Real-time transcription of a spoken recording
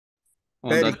On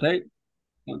Very that day.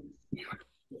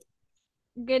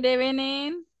 Good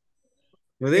evening.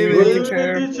 good Good evening, evening,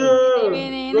 teacher. Good teacher.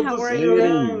 evening. Good How to are see Good you you?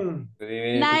 evening. again. Good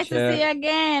evening, Nice to see teacher. you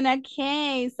again.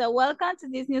 Okay, so welcome to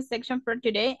this new section for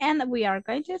today, and we are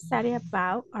going to study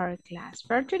about our class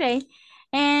for today.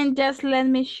 And just let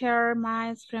me share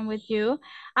my screen with you.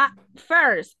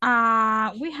 First,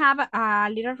 we have a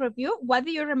little review. What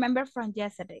do you remember from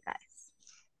yesterday, guys?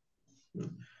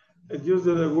 It used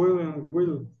the will and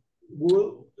will.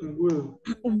 Will and will.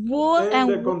 Would And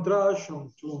the and would,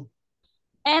 contraction too.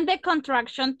 and the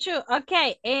contraction too.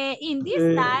 Okay, in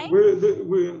this time,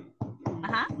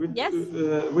 yes.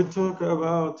 We talk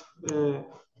about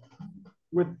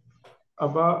with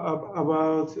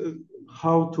about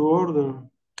how to order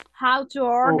How to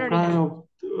or order kind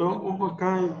it. of what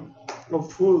kind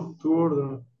of food to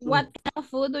order. What kind of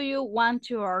food do you want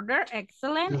to order?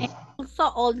 Excellent. And Yes. also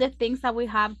all the things that we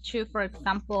have to, for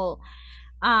example,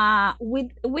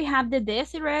 we have the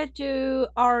desire to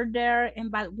order,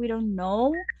 and but we don't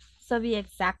know so be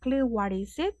exactly what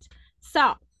is it.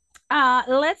 So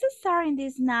let's start in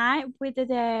this night with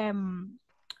the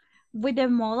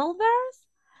model verbs,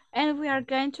 and we are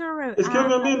going to Excuse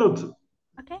me a minute.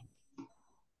 okay,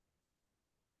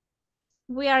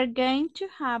 we are going to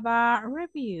have a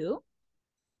review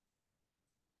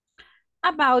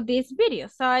about this video.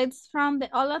 So it's from the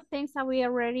all of things that we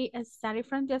already studied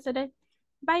from yesterday,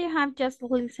 but you have just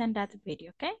listened that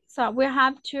video, okay? So we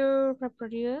have to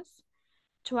reproduce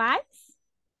twice,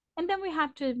 and then we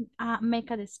have to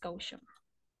make a discussion.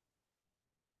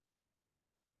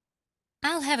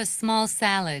 I'll have a small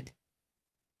salad.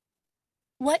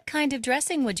 What kind of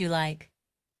dressing would you like?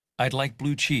 I'd like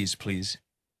blue cheese, please.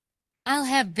 I'll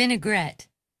have vinaigrette.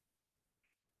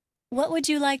 What would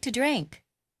you like to drink?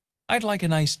 I'd like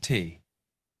an iced tea.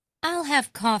 I'll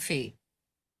have coffee.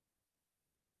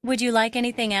 Would you like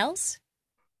anything else?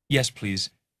 Yes, please.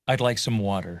 I'd like some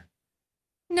water.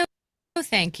 No,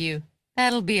 thank you.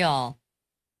 That'll be all.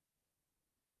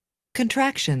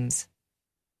 Contractions.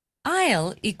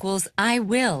 I'll equals I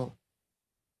will.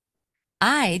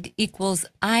 I'd equals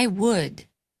I would.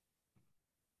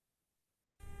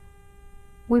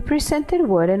 We presented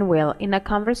would and will in a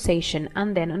conversation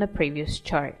and then on a previous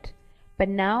chart, but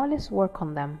now let's work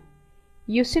on them.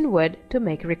 Using would to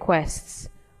make requests.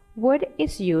 Would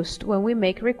is used when we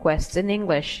make requests in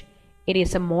English. It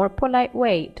is a more polite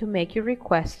way to make your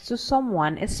requests to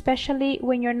someone, especially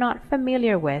when you're not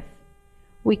familiar with.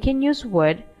 We can use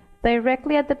would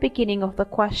directly at the beginning of the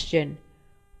question.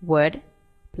 Would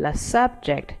plus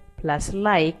subject plus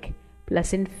like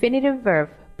plus infinitive verb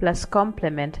plus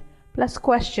complement plus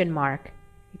question mark.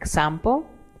 Example,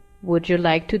 would you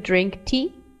like to drink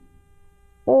tea?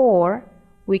 Or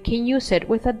we can use it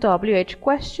with a WH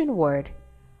question word.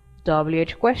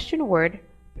 WH question word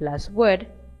plus would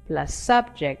plus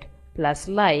subject plus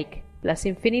like plus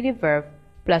infinitive verb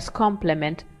plus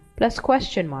complement plus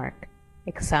question mark.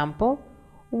 Example,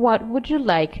 what would you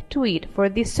like to eat for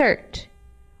dessert?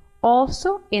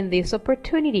 Also, in this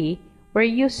opportunity, we're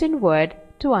using would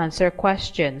to answer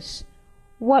questions.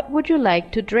 What would you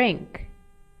like to drink?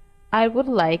 I would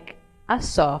like a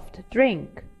soft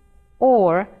drink.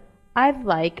 Or, I'd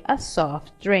like a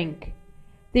soft drink.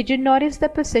 Did you notice the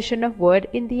position of would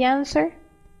in the answer?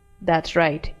 That's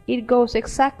right, it goes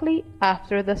exactly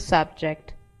after the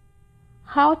subject.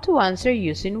 How to answer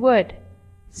using would?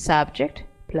 Subject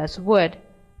plus would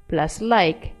plus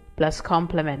like plus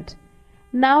complement.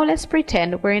 Now let's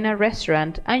pretend we're in a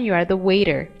restaurant and you are the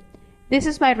waiter. This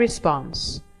is my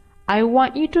response. I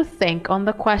want you to think on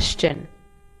the question.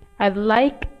 I'd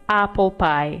like apple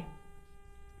pie.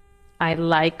 I'd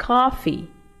like coffee.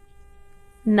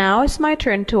 Now it's my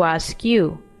turn to ask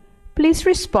you. Please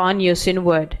respond using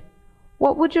would.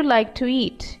 What would you like to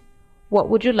eat? What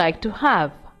would you like to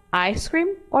have? Ice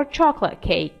cream or chocolate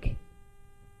cake?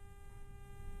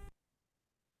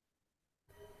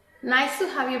 Nice to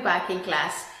have you back in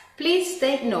class. Please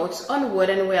take notes on would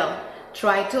and will.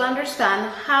 Try to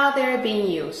understand how they're being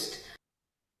used.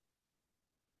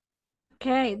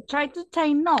 Okay, try to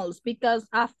take notes because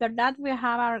after that we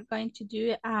are going to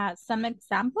do some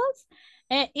examples.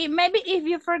 Maybe if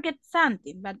you forget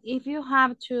something, but if you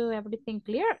have to everything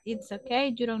clear, it's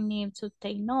okay. You don't need to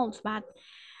take notes, but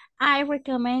I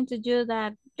recommend to you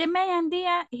that the main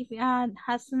idea, if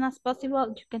as soon as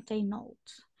possible, you can take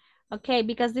notes. Okay,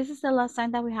 because this is the last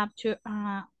time that we have to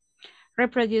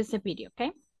reproduce the video,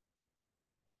 okay?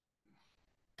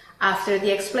 After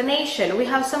the explanation, we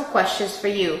have some questions for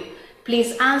you.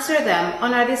 Please answer them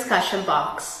on our discussion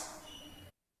box.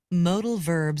 Modal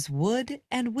verbs would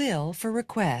and will for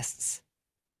requests.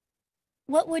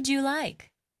 What would you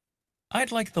like?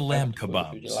 I'd like the lamb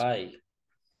What would you kebabs. like?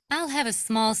 I'll have a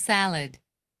small salad.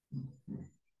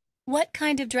 What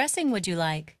kind of dressing would you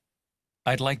like?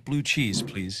 I'd like blue cheese,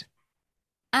 please.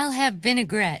 I'll have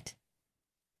vinaigrette.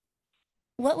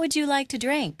 What would you like to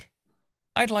drink?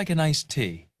 I'd like an iced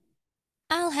tea.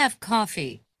 I'll have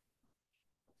coffee.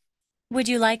 Would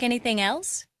you like anything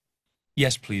else?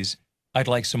 Yes, please. I'd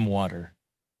like some water.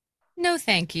 No,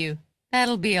 thank you.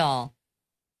 That'll be all.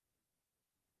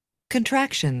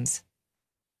 Contractions.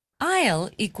 I'll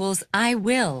equals I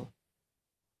will.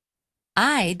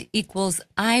 I'd equals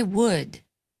I would.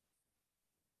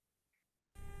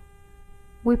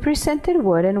 We presented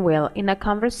would and will in a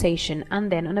conversation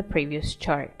and then on a previous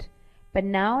chart, but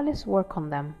now let's work on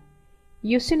them.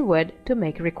 Using would to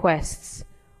make requests.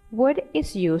 Would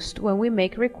is used when we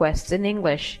make requests in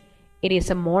English. It is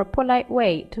a more polite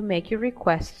way to make your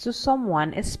requests to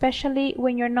someone, especially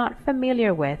when you're not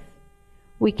familiar with.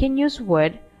 We can use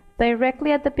would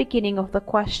directly at the beginning of the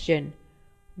question.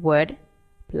 Would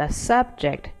plus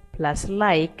subject plus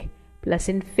like plus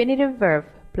infinitive verb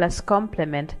plus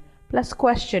complement plus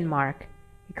question mark.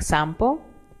 Example,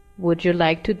 would you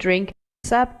like to drink?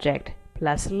 Subject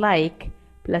plus like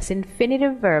plus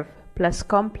infinitive verb plus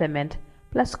complement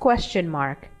plus question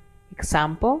mark.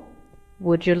 Example,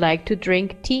 would you like to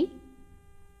drink tea?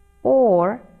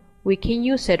 Or we can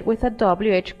use it with a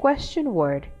WH question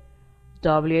word.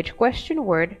 WH question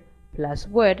word plus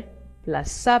would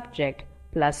plus subject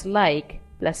plus like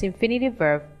plus infinitive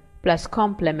verb plus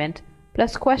complement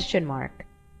plus question mark.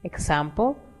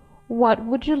 Example, what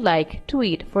would you like to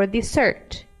eat for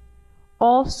dessert?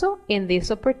 Also, in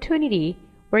this opportunity,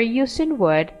 we're using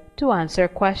would to answer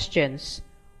questions.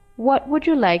 What would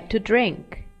you like to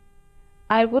drink?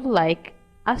 I would like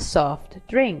a soft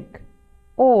drink.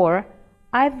 Or,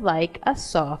 I'd like a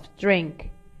soft drink.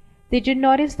 Did you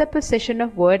notice the position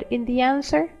of would in the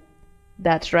answer?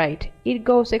 That's right, it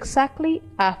goes exactly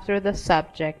after the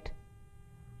subject.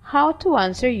 How to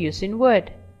answer using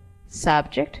would?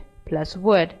 Subject plus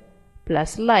would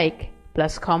plus like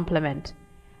plus complement.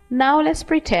 Now let's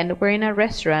pretend we're in a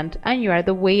restaurant and you are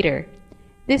the waiter.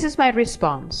 This is my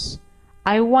response.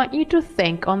 I want you to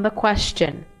think on the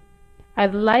question.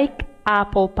 I'd like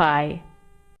apple pie.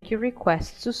 Make your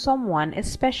requests to someone,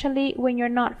 especially when you're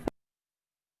not.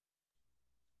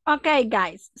 Okay,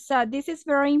 guys, so this is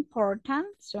very important,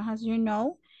 so as you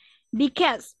know,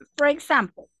 because, for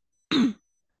example,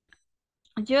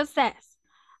 just says,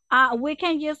 we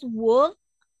can use would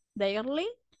directly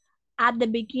at the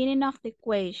beginning of the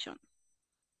equation.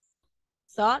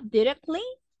 So, directly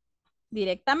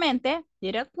at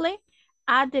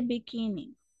the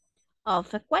beginning of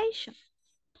the equation.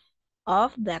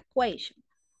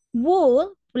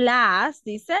 Would plus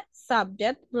this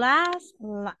subject plus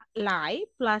like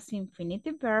plus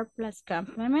infinitive verb plus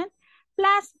complement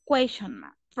plus question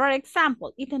mark. For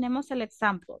example, y tenemos el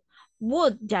example.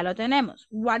 Would, ya lo tenemos.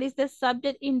 What is the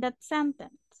subject in that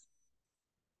sentence?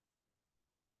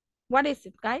 What is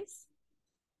it, guys?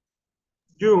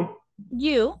 You.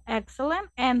 You, excellent.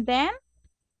 And then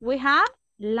we have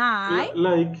like.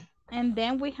 Like. And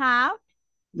then we have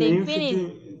the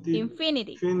infinity.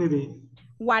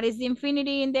 What is the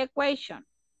infinity in the equation?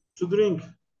 To drink.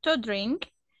 To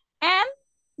drink. And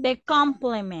the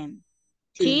complement.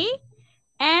 Tea.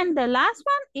 And the last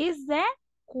one is the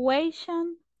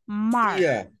question mark.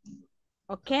 Yeah.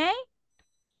 Okay?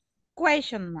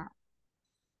 Question mark.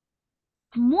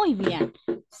 Muy bien.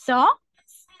 So,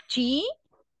 tea.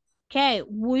 Okay,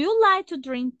 would you like to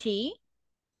drink tea?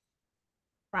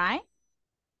 Right?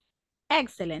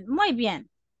 Excellent. Muy bien.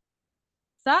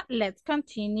 So, let's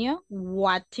continue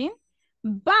watching.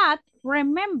 But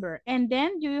remember, and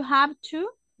then you have to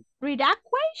read a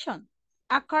question.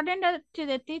 According to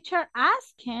the teacher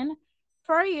asking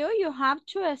for you, you have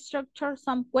to structure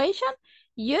some question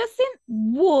using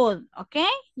would, okay?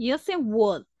 Using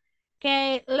would.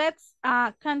 Okay, let's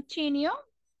continue.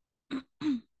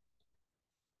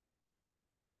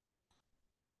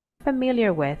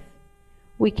 Familiar with.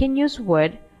 We can use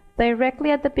would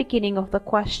directly at the beginning of the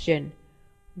question.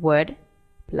 Would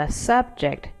plus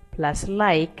subject plus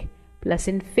like plus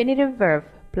infinitive verb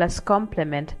plus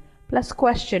complement plus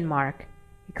question mark.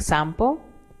 Example,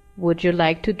 would you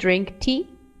like to drink tea?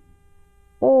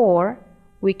 Or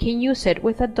we can use it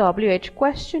with a WH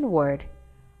question word.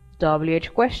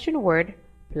 WH question word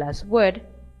plus would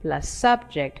plus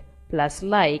subject plus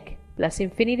like plus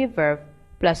infinitive verb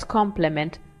plus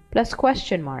complement plus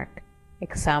question mark.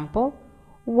 Example,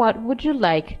 what would you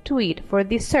like to eat for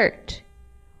dessert?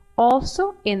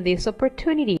 Also, in this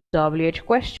opportunity, WH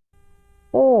question.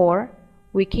 Or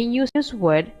we can use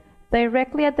would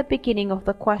directly at the beginning of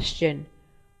the question.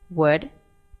 would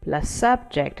plus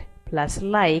subject plus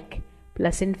like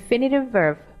plus infinitive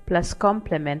verb plus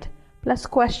complement plus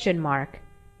question mark.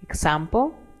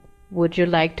 Example, would you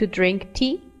like to drink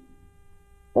tea?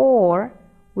 Or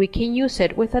we can use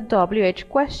it with a WH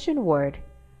question word.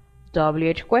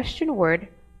 WH question word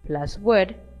plus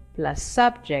would plus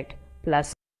subject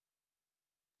plus.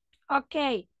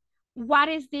 Okay, what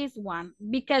is this one?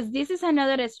 Because this is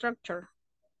another structure.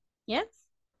 Yes?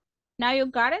 Now you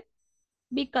got it?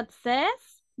 Because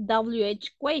says WH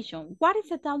equation. What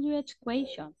is a WH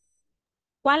equation?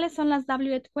 ¿Cuáles son las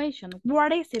WH equation?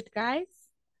 What is it, guys?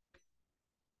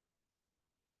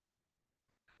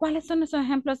 ¿Cuáles son los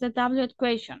ejemplos de WH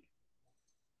equation?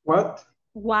 What?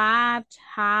 What,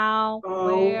 how,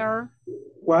 where,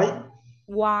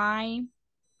 Why?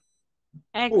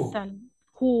 excellent,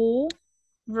 who,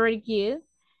 very good.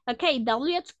 Okay,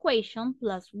 WH equation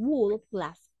plus would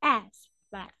plus S,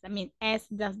 S,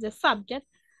 that's the subject,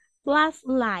 plus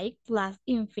like, plus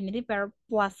infinitive verb,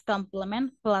 plus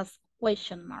complement, plus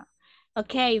question mark.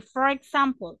 Okay, for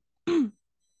example,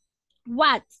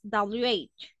 what, WH?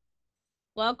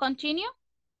 We'll continue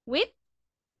with,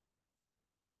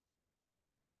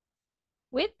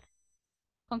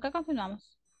 ¿con qué continuamos?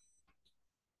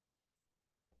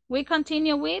 We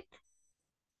continue with,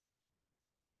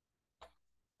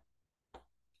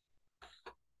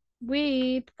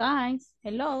 guys,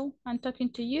 hello, I'm talking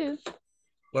to you.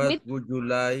 What would you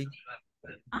like?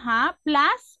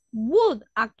 Plus would,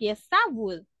 aquí está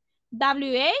would.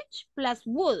 WH plus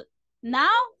would. Now,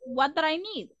 what do I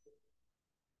need?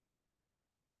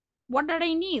 What do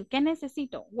I need? ¿Qué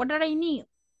necesito? What do I need?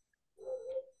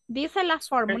 Dice la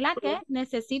fórmula que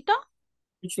necesito.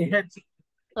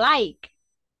 Like.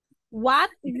 What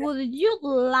would you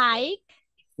like?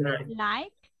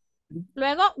 Like.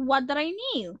 Luego, what do I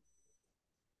need?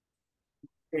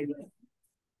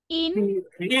 In.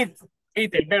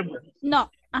 No.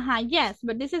 Yes,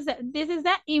 but this is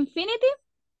the infinitive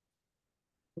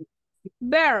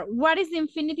verb. What is the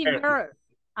infinitive verb?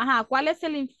 ¿Cuál es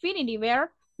el infinitive verb?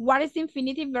 What is the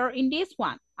infinitive verb in this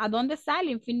one? ¿A dónde está el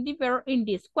infinitive verb in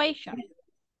this question?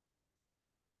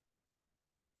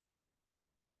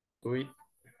 To eat.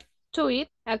 To eat,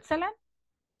 excellent.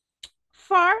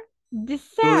 For To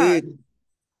dessert. eat.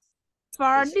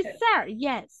 For dessert,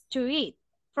 yes, to eat.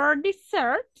 For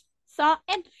dessert. So,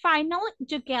 and finally,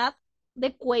 you get the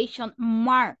question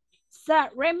mark. So,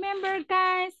 remember,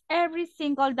 guys, every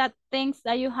single things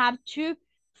that you have to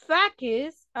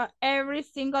focus, every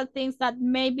single things that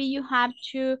maybe you have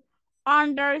to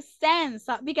understand.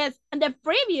 So, because in the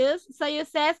previous, so you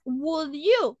says, would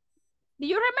you? Do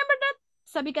you remember that?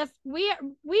 So, because we are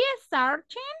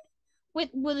starting with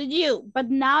would you, but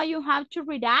now you have to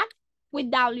redact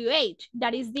with WH.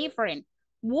 That is different.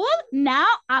 Would, now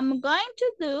I'm going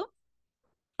to do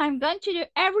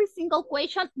every single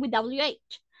question with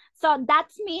WH. So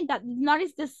that's mean that not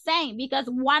is the same because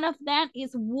one of them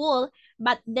is would,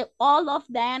 but all of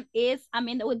them is,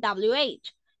 with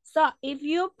WH. So if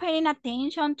you're paying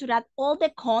attention to that, all the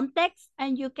context,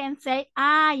 and you can say,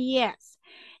 yes.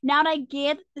 Now I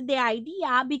get the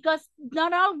idea because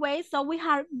not always, so we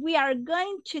are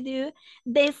going to do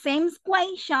the same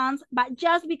questions, but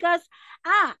just because,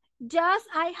 just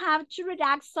I have to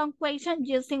redact some questions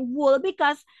using would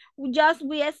because just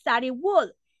we study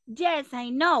would. Yes, I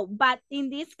know, but in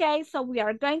this case, so we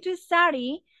are going to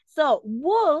study, so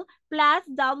would plus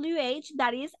WH,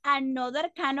 that is another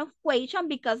kind of question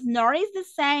because nor is the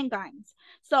same, guys.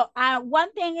 So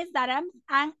one thing is that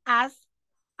I'm asked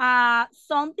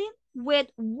something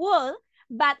with would,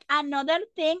 but another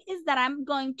thing is that I'm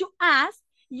going to ask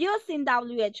using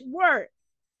WH word.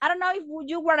 I don't know if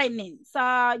you what I mean. So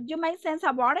you make sense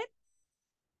about it?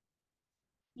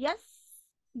 Yes?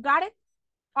 Got it?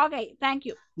 Okay, thank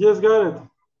you. Yes, got it.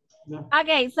 Yeah.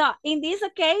 Okay, so in this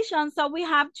occasion, so we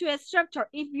have to structure.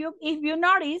 If you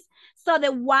notice, so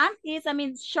the one is,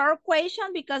 short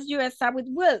question because you start with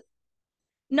would.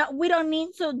 No, we don't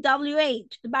need to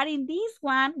WH, but in this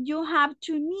one, you have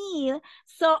to need,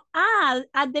 so add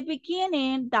at the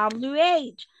beginning,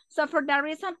 WH. So for that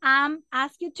reason, I'm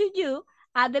asking to you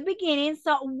at the beginning,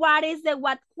 so what is the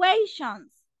what questions?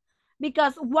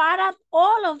 Because what are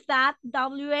all of that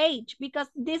WH? Because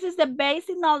this is the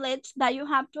basic knowledge that you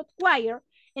have to acquire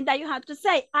and that you have to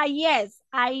say, yes,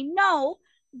 I know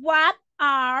what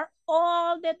are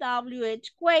all the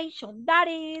WH questions. That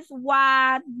is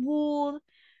what, would,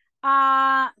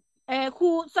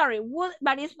 would,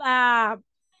 but it's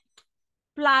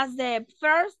plus the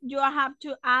first, you have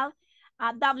to add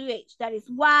WH. That is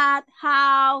what,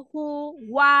 how, who,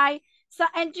 why. So,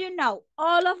 and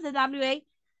all of the WH,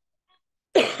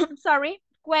 sorry,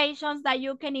 questions that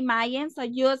you can imagine. So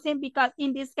using, because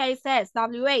in this case says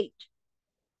WH.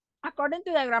 According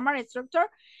to the grammar structure,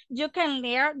 you can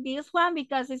learn this one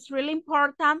because it's really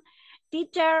important,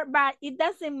 teacher, but it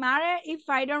doesn't matter if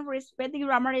I don't respect the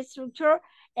grammar structure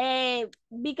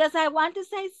because I want to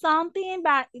say something,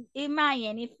 but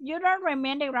imagine if you don't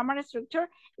remember the grammar structure,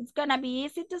 it's gonna be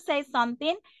easy to say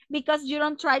something because you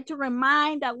don't try to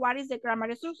remind that what is the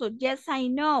grammar structure. Yes, I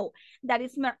know that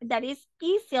is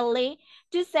easily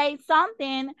to say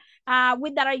something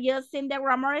without using the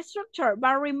grammar structure,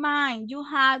 but remind you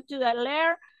have to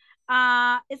learn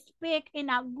speak in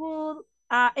a good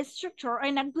structure,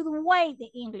 in a good way the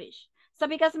English. So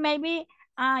because maybe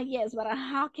yes, but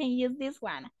how can you use this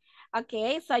one?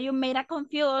 Okay, so you made a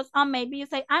confused, or maybe you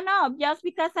say, I know, just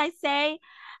because I say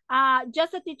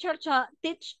just a teacher to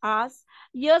teach us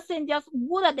using just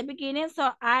would at the beginning,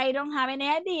 so I don't have any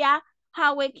idea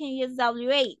how we can use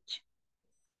WH.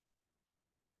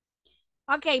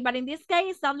 Okay, but in this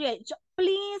case, WH,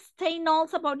 please take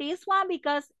notes about this one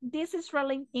because this is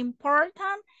really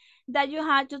important that you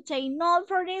have to take note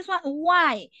for this one.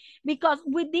 Why? Because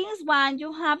with this one,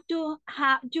 you have to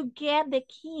get the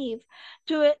key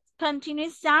to continue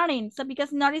studying. So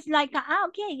because not it's like,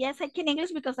 okay, yes, I can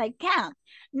English because I can.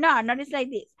 No, not it's like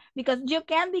this. Because you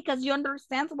can, because you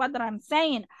understand what I'm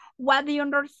saying. What do you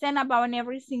understand about in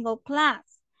every single class?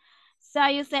 So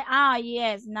you say,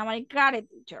 yes, now I got it,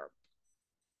 teacher.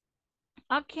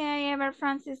 Okay, Ever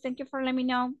Francis, thank you for letting me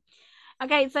know.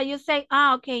 Okay, so you say,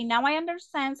 okay, now I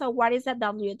understand. So what is a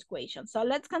WH equation? So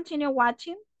let's continue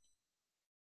watching.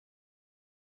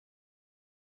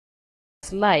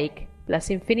 Like plus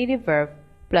infinitive verb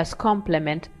plus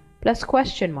complement plus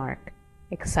question mark.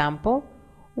 Example,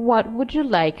 what would you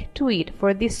like to eat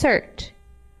for dessert?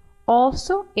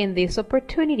 Also, in this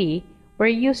opportunity, we're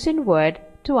using would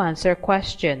to answer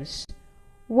questions.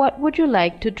 What would you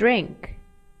like to drink?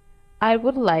 I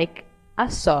would like a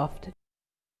soft.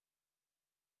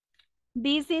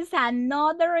 This is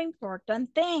another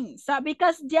important thing. So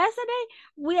because yesterday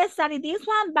we studied this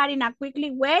one, but in a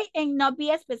quickly way and not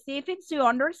be specific to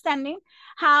understanding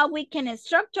how we can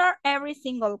structure every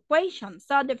single question.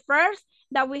 So the first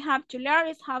that we have to learn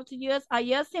is how to use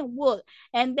using would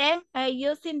and then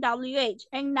using WH.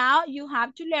 And now you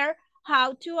have to learn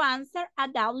how to answer a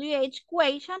WH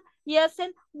question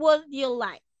using would you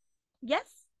like.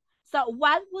 Yes? So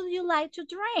what would you like to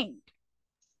drink?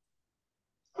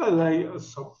 I like a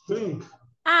soft drink.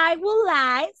 I would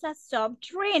like a soft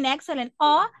drink. Excellent. Or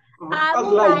I I'd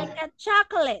would like a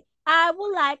chocolate. I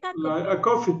would like a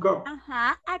coffee cup.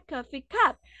 a coffee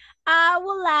cup. I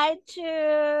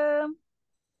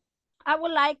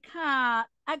would like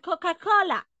a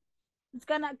Coca-Cola. It's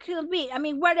gonna could be. I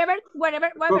mean, whatever.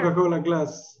 Coca-Cola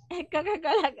glass.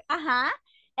 Coca-Cola.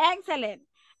 Excellent.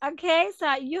 Okay,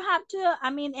 so you have to. I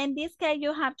mean, in this case,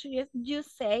 you have to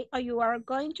just say, or you are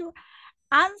going to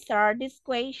answer this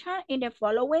question in the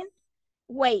following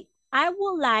way. I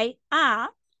would like a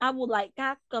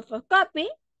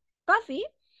coffee.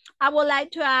 I would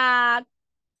like to a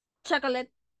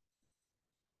chocolate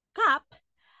cup.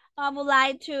 I would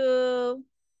like to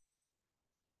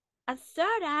a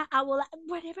soda. I would like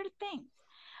whatever thing.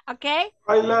 Okay.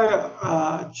 I like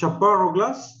a chaparro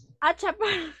glass. A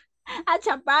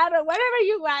chaparro, whatever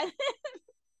you want.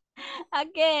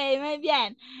 Okay, muy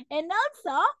bien. And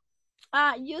also,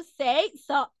 you say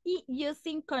so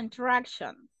using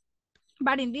contraction.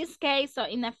 But in this case, so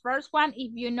in the first one,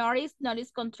 if you notice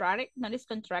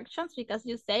contractions because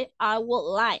you say I would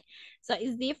like. So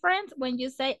it's different when you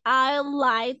say I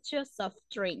like to soft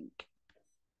drink.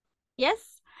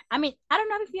 Yes? I mean, I don't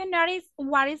know if you notice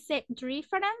what is the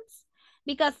difference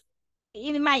because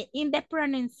in the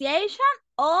pronunciation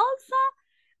also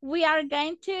we are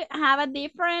going to have a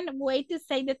different way to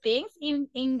say the things in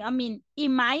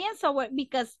Mayan. So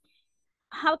because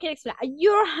how can I explain?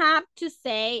 You have to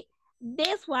say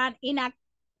this one in a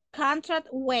contract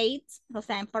way, o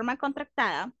sea, en forma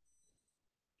contractada,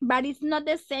 but it's not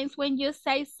the same when you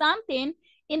say something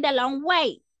in the long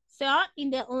way. So in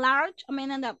the large,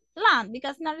 in the long,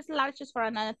 because not as large is for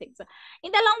another thing. So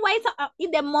in the long way, so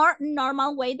in the more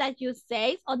normal way that you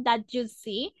say or that you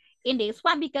see in this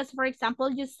one, because for example,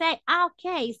 you say,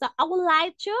 okay, so I would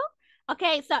like to,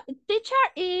 okay, so teacher,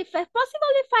 if it's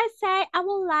possible, if I say I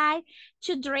would like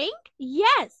to drink,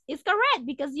 yes, it's correct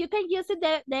because you can use it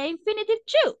the infinitive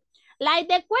too. Like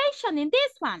the question in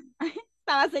this one.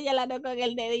 Estaba señalando con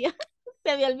el dedo.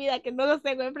 Se me olvida que no lo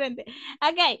tengo enfrente.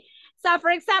 Okay, so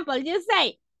for example, you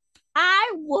say,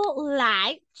 I would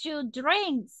like to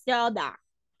drink soda.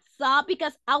 So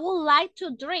because I would like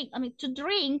to drink, to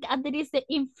drink, and there is the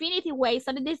infinitive way,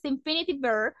 so it is infinitive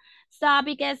verb. So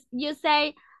because you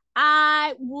say,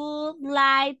 I would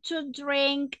like to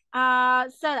drink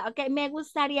soda. Okay, me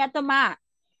gustaría tomar.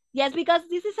 Yes, because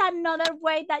this is another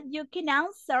way that you can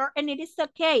answer, and it is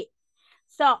okay.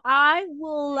 So I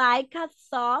would like a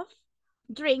soft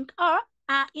drink, or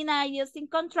in a using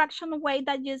contraction way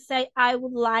that you say, I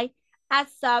would like a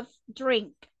soft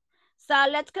drink. So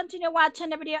let's continue watching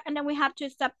the video, and then we have to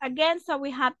stop again. So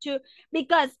we have to,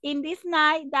 because in this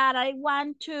night that I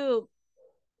want to,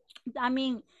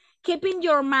 keep in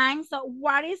your mind. So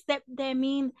what is the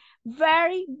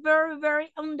very, very,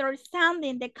 very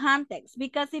understanding the context,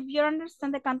 because if you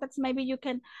understand the context, maybe you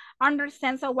can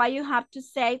understand so what you have to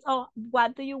say or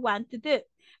what do you want to do.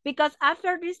 Because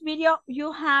after this video,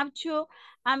 you have to,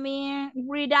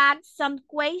 redact some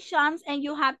questions, and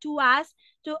you have to ask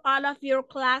to all of your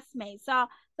classmates. So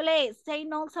please take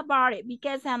notes about it,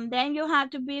 because then you have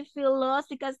to feel lost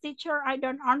because teacher, I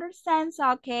don't understand.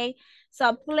 So okay,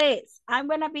 so please, I'm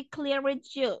gonna be clear with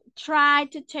you. Try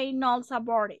to take notes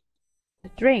about it.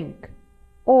 Drink,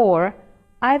 or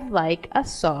I'd like a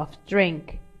soft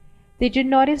drink. Did you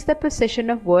notice the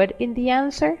position of would in the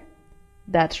answer?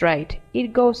 That's right,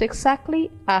 it goes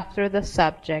exactly after the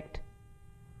subject.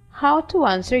 How to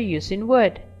answer using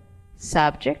would?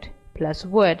 Subject plus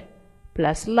would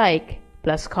plus like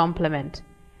plus complement.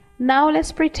 Now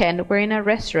let's pretend we're in a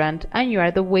restaurant and you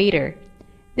are the waiter.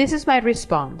 This is my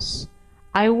response.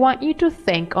 I want you to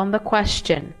think on the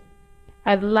question.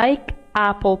 I'd like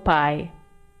apple pie.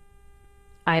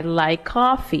 I'd like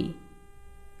coffee.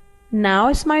 Now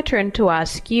it's my turn to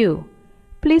ask you.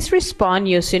 Please respond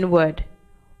using would.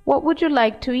 What would you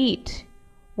like to eat?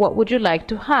 What would you like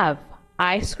to have?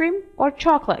 Ice cream or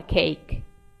chocolate cake?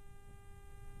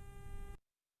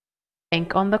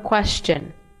 Think on the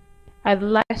question. I'd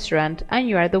like a restaurant and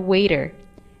you are the waiter.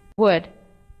 Would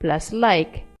plus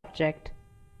like subject.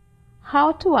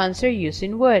 How to answer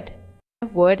using would?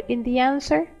 Would in the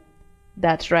answer?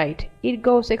 That's right, it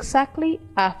goes exactly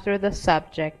after the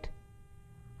subject.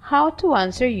 How to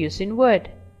answer using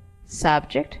would?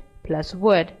 Subject plus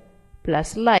would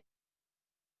plus like.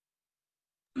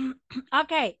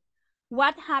 Okay,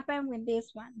 what happened with this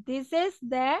one? This is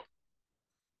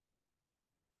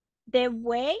the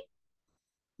way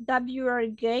that you are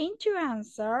going to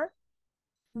answer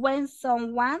when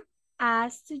someone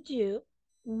asks you,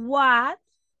 what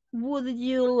would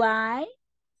you like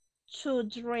to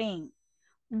drink?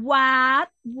 What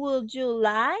would you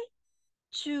like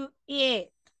to eat?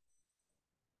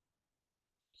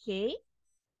 Okay,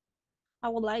 I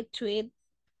would like to eat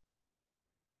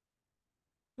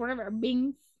whatever,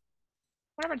 beans,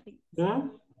 whatever thing. Yeah,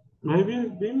 maybe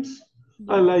beans.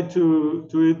 I like to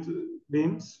eat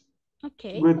beans.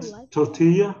 Okay, with like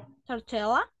tortilla.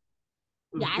 Tortilla.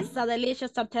 Yeah, it's so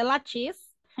delicious. Tortilla cheese.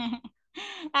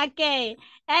 Okay,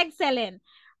 excellent.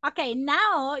 Okay,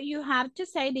 now you have to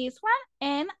say this one,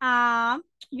 and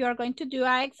you're going to do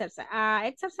our exercise.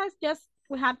 Exercise, just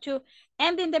we have to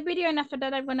end in the video, and after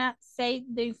that I'm gonna say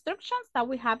the instructions that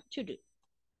we have to do.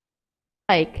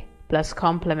 Like plus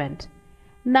complement.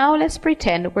 Now let's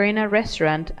pretend we're in a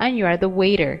restaurant and you are the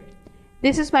waiter.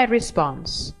 This is my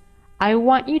response. I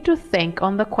want you to think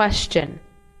on the question.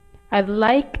 I'd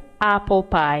like apple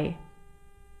pie.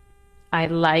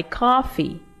 I'd like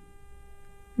coffee.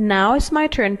 Now it's my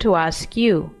turn to ask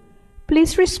you.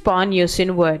 Please respond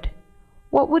using would.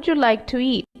 What would you like to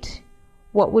eat?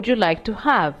 What would you like to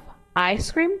have?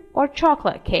 Ice cream or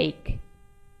chocolate cake?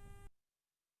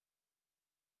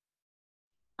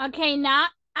 Okay, now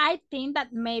I think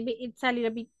that maybe it's a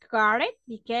little bit correct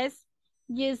because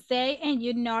you say and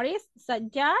you notice. So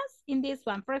just in this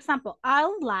one, for example, I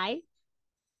like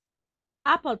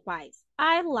apple pies.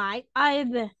 I like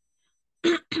either.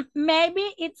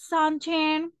 Maybe it's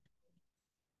something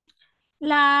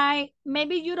like,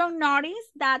 maybe you don't notice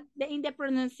that in the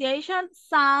pronunciation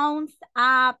sounds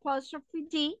apostrophe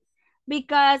D,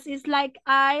 because it's like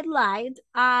I liked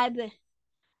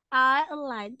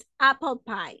apple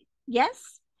pie.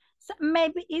 Yes, so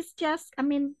maybe it's just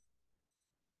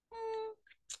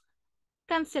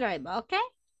considerable. Okay.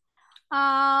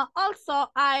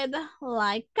 Also I'd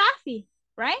like coffee,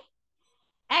 right?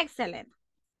 Excellent.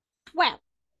 Well,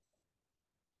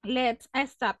 let's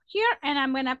stop here, and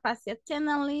I'm gonna pass the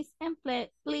attendance list, and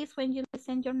please when you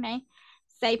listen your name,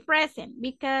 say present,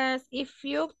 because if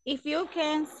you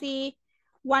can see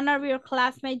one of your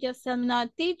classmates just said no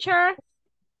teacher,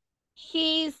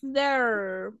 he's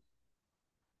there.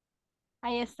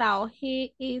 I saw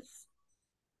he is.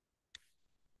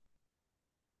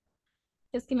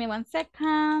 Just give me 1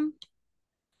 second.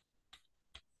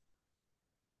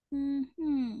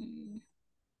 Mhm.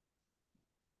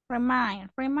 Remind.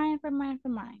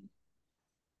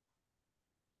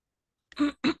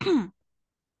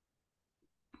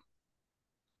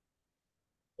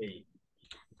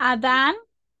 Adán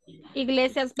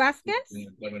Iglesias Vázquez.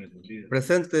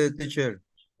 Presente, teacher.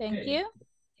 Thank you.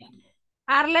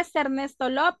 Arles Ernesto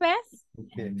López.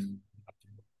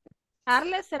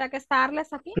 Arles, ¿será que está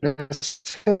Arles aquí?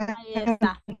 Ahí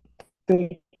está.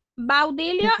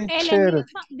 Baudilio Elenizo.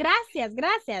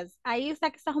 Gracias. Ahí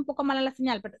está que estás un poco mala la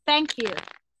señal, pero thank you.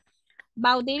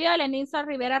 Baudilio Elenizo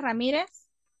Rivera Ramírez.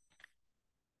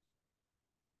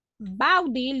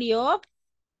 Baudilio.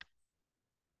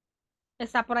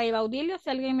 ¿Está por ahí Baudilio? Si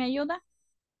alguien me ayuda.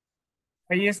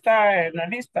 Ahí está en la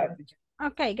lista.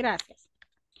 Ok, gracias.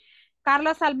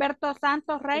 Carlos Alberto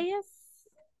Santos Reyes.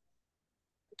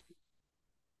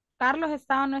 ¿Carlos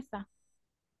está o no está?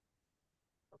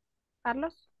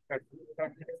 ¿Carlos?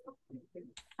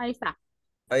 Ahí está.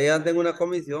 Ahí anda en una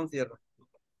comisión, cierra.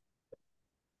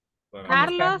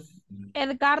 Carlos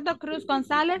Edgardo Cruz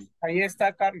González. Ahí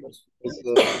está Carlos.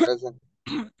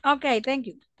 Ok, thank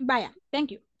you. Vaya, thank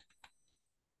you.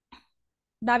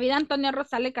 David Antonio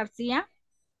Rosales García.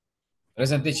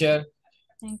 Present, teacher.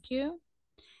 Thank you.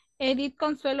 Edith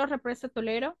Consuelo Represa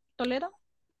Toledo.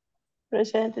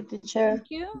 Presente, teacher. Thank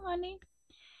you, honey.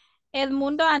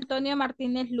 Edmundo Antonio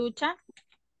Martínez Lucha.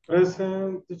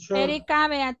 Present, teacher. Erika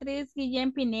Beatriz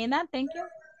Guillén Pineda. Thank you.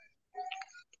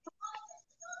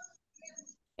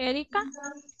 Erika.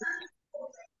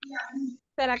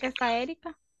 ¿Será que está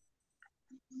Erika?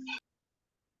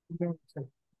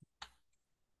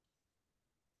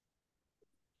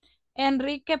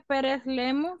 Enrique Pérez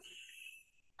Lemus.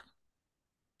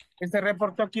 Este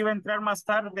reportó que iba a entrar más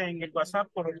tarde en el WhatsApp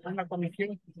por una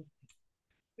comisión.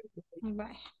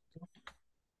 Bye.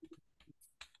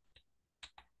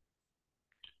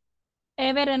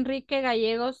 Ever Enrique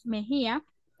Gallegos Mejía.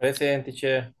 Present,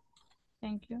 teacher.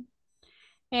 Thank you.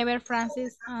 Ever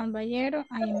Francis Alballero.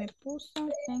 Ahí me puso.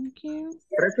 Thank you.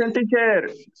 Present,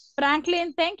 teacher.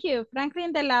 Franklin, thank you.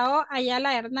 Franklin de la O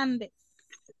Ayala Hernández.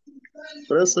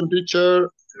 Present, teacher.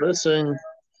 Present.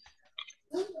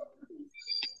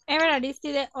 Ever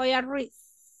Aristide Oya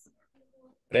Ruiz.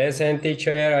 Present,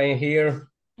 teacher. I'm here.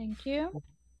 Thank you.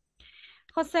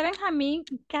 José Benjamín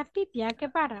Capitia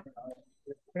Guevara.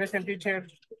 Present, teacher.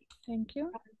 Thank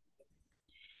you.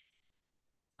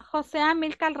 José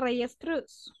Amílcar Reyes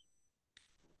Cruz.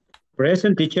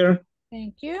 Present, teacher.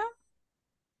 Thank you.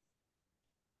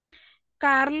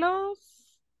 Juan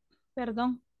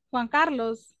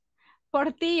Carlos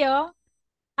Portillo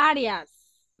Arias.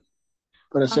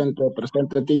 Presente,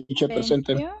 teacher. Thank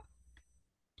Presente. you.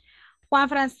 Juan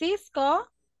Francisco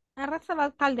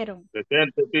Arrazabal Calderón.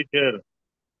 Presente, teacher.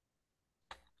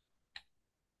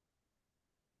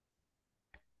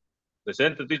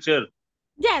 Presente, teacher.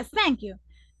 Yes, thank you.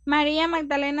 María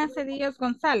Magdalena Cedillos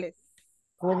González.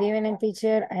 Good evening,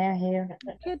 teacher. I am here.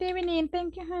 Good evening,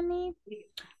 thank you, honey.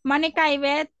 Mónica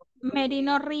Ivette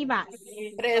Merino Rivas.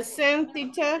 Present,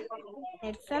 teacher.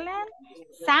 Excellent.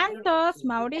 Santos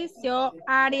Mauricio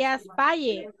Arias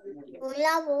Valle.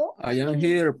 I am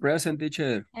here. Present,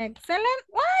 teacher. Excellent.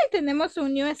 Ay, tenemos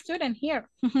un new student here.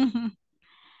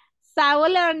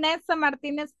 Saúl Ernesto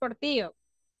Martínez Portillo.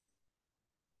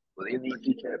 Good evening,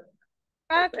 teacher.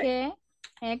 Ok,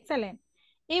 excelente.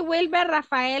 Y Wilber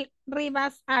Rafael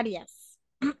Rivas Arias.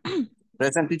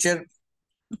 Present, teacher.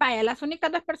 Vaya, las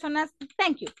únicas dos personas,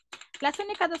 thank you. Las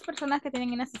únicas dos personas que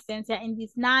tienen en asistencia en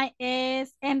this night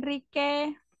es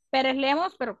Enrique Pérez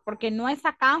Lemos, pero porque no está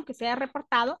acá, aunque se haya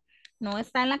reportado, no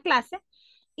está en la clase.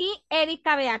 Y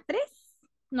Erika Beatriz.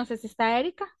 No sé si está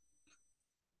Erika.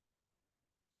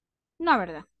 No,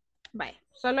 ¿verdad? Vaya,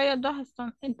 solo ellos dos,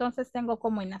 entonces tengo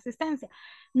como inasistencia.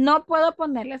 No puedo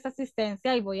ponerles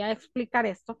asistencia y voy a explicar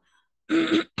esto.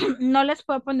 No les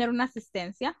puedo poner una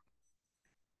asistencia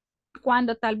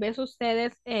cuando tal vez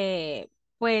ustedes,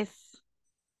 pues,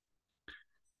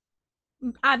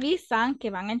 avisan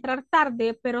que van a entrar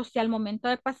tarde, pero si al momento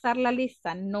de pasar la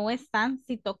lista no están,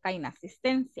 si toca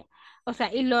inasistencia. O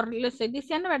sea, y lo estoy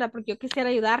diciendo, ¿verdad? Porque yo quisiera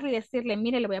ayudarle y decirle,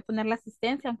 mire, le voy a poner la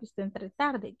asistencia aunque usted entre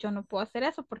tarde. Yo no puedo hacer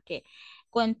eso porque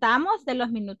contamos de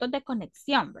los minutos de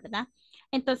conexión, ¿verdad?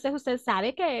 Entonces usted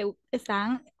sabe que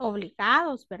están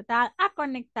obligados, ¿verdad? A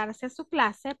conectarse a su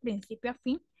clase principio a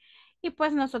fin. Y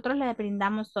pues nosotros les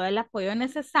brindamos todo el apoyo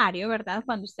necesario, ¿verdad?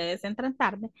 Cuando ustedes entran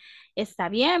tarde, está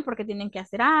bien porque tienen que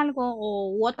hacer algo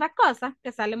u otra cosa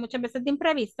que sale muchas veces de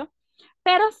imprevisto.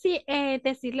 Pero sí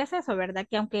decirles eso, ¿verdad?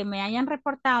 Que aunque me hayan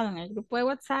reportado en el grupo de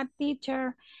WhatsApp,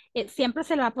 teacher, siempre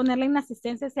se le va a poner la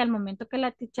inasistencia si al momento que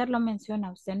la teacher lo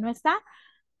menciona usted no está,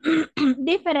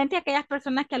 Diferente a aquellas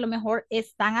personas que a lo mejor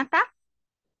están acá.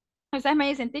 Ustedes me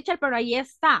dicen, teacher, pero ahí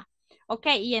está. Ok,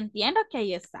 y entiendo que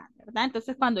ahí está, ¿verdad?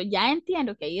 Entonces, cuando ya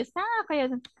entiendo que ahí está,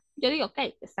 ok, yo digo, ok,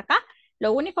 está acá.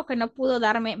 Lo único que no pudo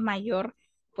darme mayor,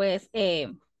 pues,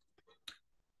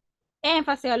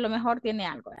 énfasis, a lo mejor tiene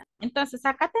algo, ¿verdad? Entonces,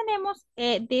 acá tenemos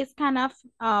this kind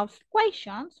of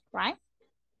questions, right?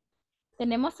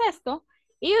 Tenemos esto.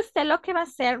 Y usted lo que va a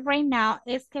hacer right now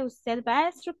es que usted va a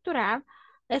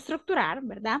estructurar,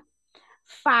 ¿verdad?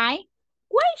 Five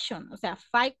questions, o sea,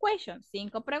 five questions,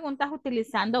 5 preguntas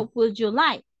utilizando would you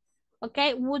like, ¿ok?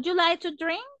 Would you like to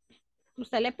drink?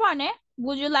 Usted le pone,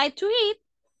 would you like to eat?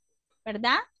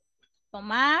 ¿Verdad?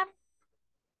 Tomar,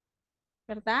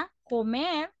 ¿verdad?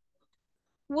 Comer.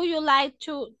 Would you like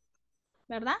to,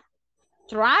 ¿verdad?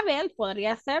 Travel,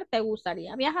 podría ser, te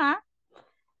gustaría viajar.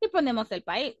 Y ponemos el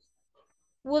país.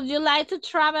 Would you like to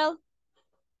travel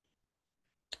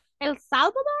El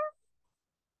Salvador?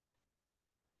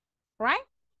 Right?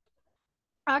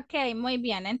 Ok, muy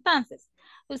bien. Entonces,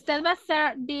 usted va a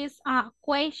hacer these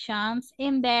questions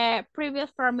in the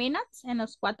previous 4 minutes, en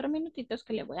los 4 minutitos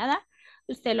que le voy a dar.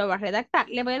 Usted lo va a redactar.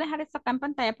 Le voy a dejar esto acá en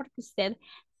pantalla porque usted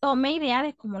tome idea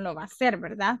de cómo lo va a hacer,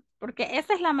 ¿verdad? Porque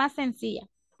esa es la más sencilla.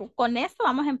 Con esto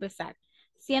vamos a empezar,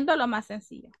 siendo lo más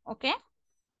sencillo, ¿ok?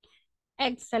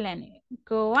 Excellent.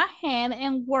 Go ahead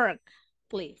and work,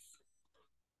 please.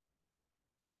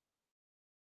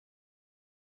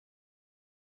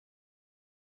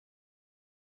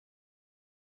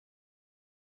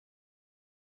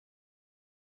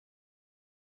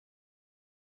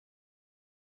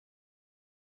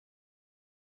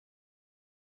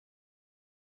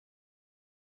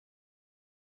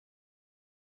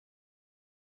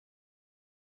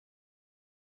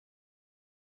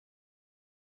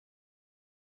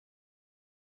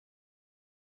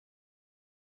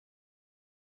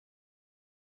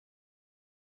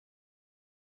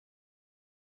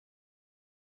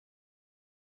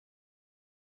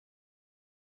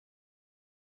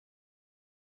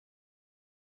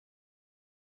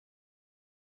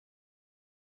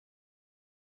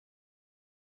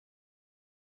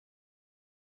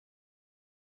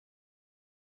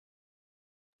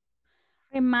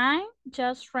 Remind,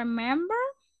 just remember,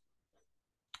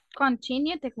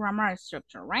 continue the grammar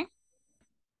structure, right?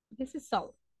 This is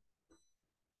all.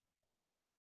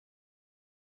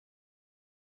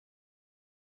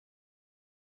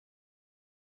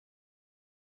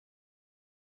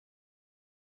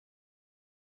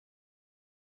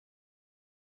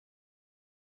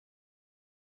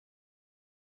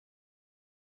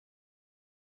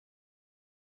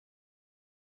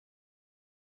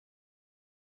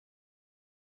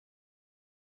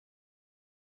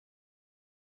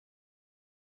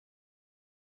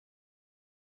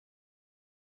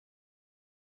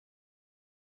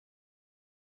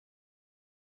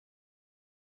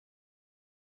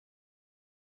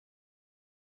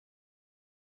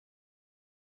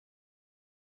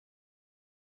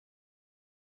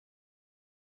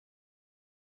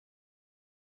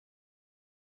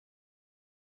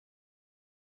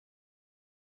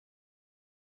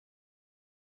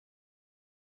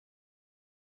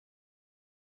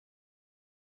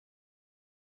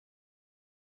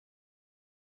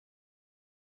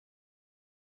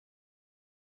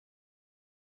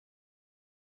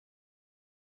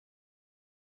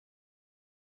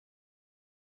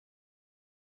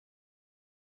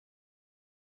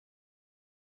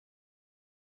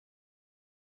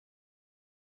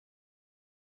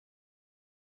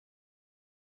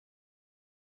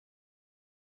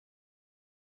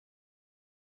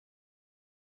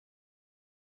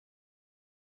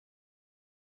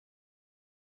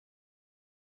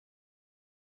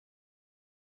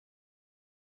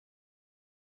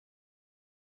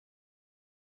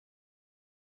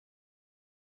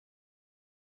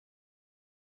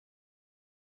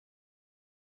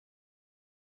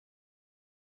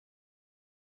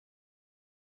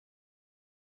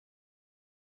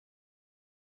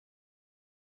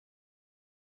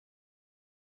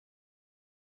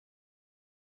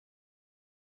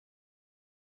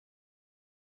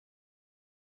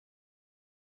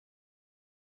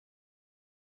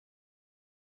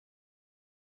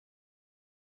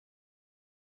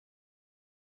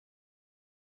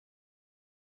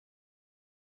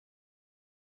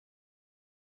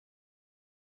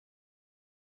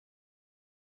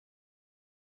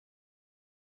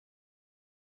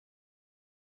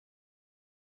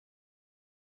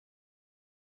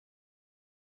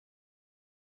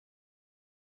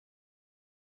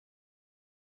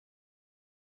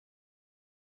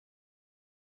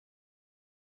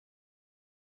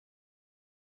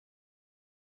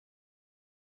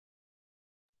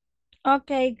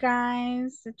 Okay,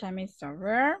 guys, the time is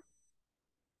over.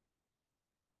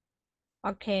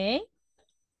 Okay.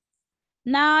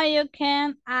 Now you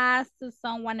can ask to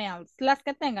someone else. Las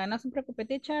que tengan, no se preocupe,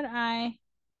 teacher. I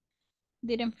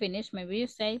didn't finish, maybe you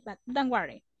say, but don't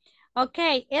worry.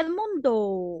 Okay,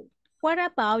 Edmundo, what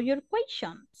about your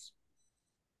questions?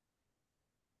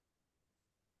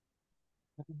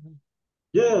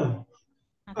 Yeah,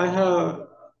 Okay.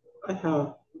 I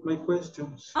have my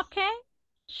questions. Okay,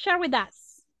 share with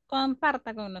us.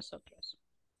 Comparta con nosotros.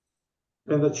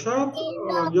 And the chat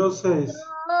just says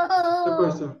the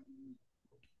question.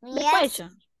 The question.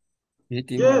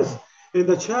 Yes, in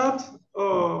the chat.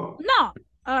 No,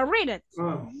 read it.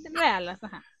 Léalas,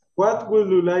 ajá. What would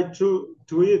you like to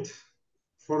eat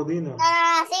for dinner?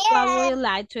 What would you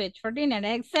like to eat for dinner?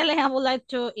 Excellent. I would like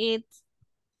to eat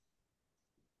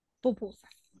pupusas.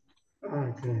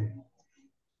 Okay.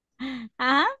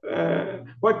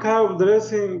 What kind of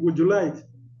dressing would you like?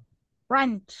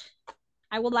 Ranch.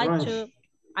 I would like Ranch. to.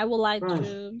 I would like Ranch.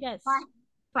 to. Yes.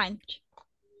 Ranch.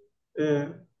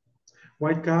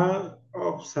 What kind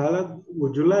of salad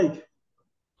would you like?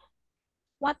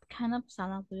 What kind of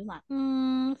salad do you like?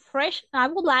 Fresh. I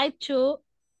would like to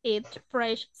eat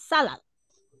fresh salad.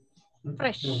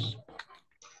 Fresh.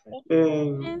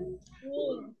 And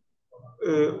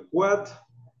what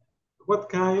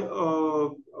kind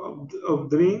of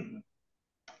drink?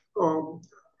 No,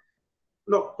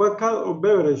 what kind of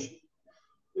beverage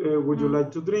would you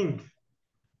like to drink?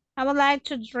 I would like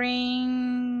to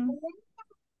drink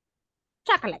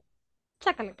chocolate.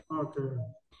 Chocolate. Okay.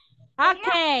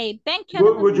 Okay, thank you.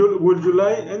 Would you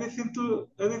like anything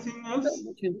else?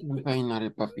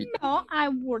 No, I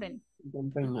wouldn't.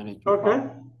 Okay.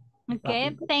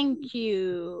 Okay, thank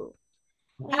you.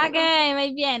 Okay,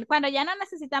 muy bien. Cuando ya no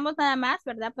necesitamos nada más,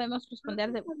 ¿verdad? Podemos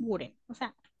responder de wouldn't. O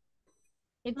sea,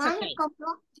 it's okay.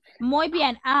 Muy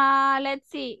bien. Let's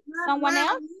see. Someone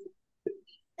else?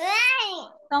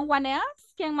 Someone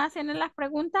else? ¿Quién más tiene las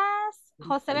preguntas?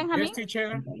 José Benjamín. Yes,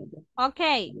 teacher.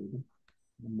 Okay.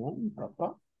 What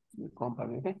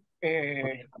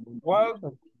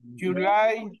you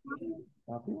like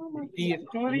the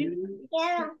study?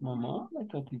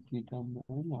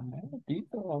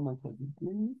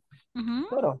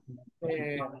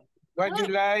 What you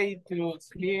like to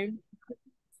sleep?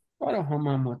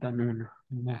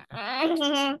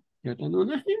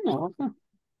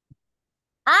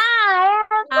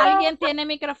 Alguien tiene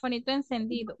microfonito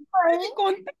encendido.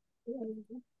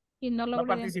 Y no lo Va a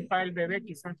participar el bebé,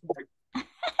 quizás.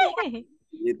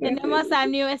 Tenemos a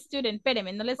new student.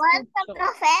 Espéreme, no le escucho.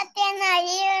 profe tiene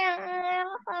ahí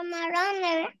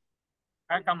camarones?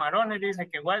 Camarones, dice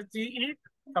que what you eat,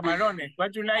 camarones.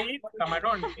 What you like eat,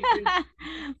 camarones.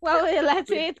 What would you like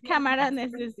to eat?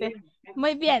 Camarones, dice.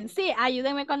 Muy bien, sí,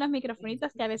 ayúdenme con los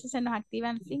microfonitos que a veces se nos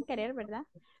activan sin querer, ¿verdad?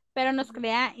 Pero nos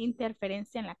crea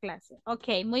interferencia en la clase.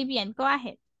 Ok, muy bien, go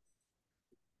ahead.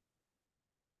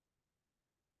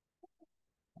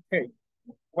 Okay.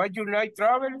 What you like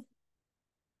travel?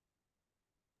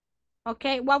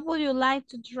 Okay, what would you like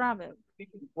to travel?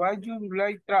 What you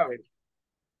like travel?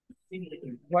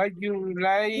 What you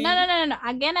like? No.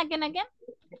 Again.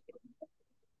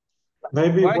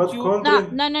 Maybe what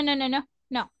country?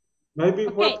 No. Maybe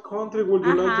Okay. what country would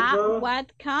you like to travel?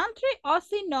 What country? O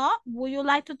si no, would you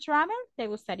like to travel? ¿Te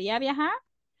gustaría viajar?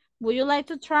 Would you like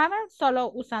to travel?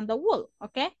 Solo usando would,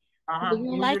 okay? Would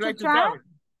you like to travel?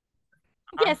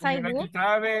 Yes, I would. Like to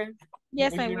travel?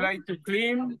 Yes, would I you would. like to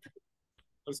climb?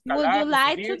 Would you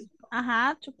like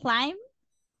to climb?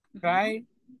 Climb?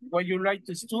 Would you like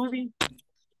to study?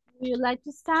 Would you like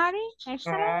to study?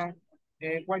 Excellent.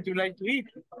 What you like to eat?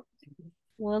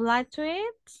 Would you like to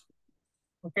eat?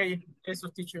 Okay, eso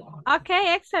es teacher. Ok,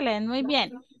 excelente, muy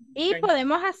bien. Y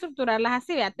podemos estructurarlas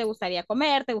así, ¿verdad? ¿Te gustaría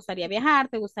comer? ¿Te gustaría viajar?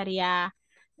 ¿Te gustaría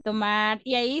tomar?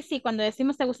 Y ahí sí, cuando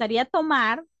decimos te gustaría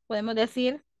tomar, podemos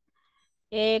decir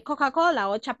Coca-Cola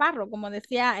o chaparro, como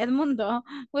decía Edmundo.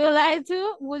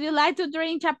 Would you like to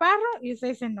drink chaparro? Y usted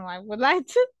dice, no, I would like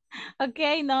to. Ok,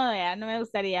 no, no me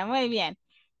gustaría. Muy bien.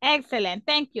 Excelente,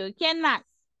 thank you. ¿Quién más?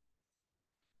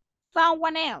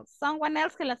 Someone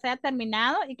else que las haya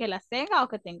terminado y que las tenga o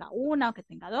que tenga una o que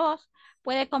tenga dos,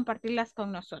 puede compartirlas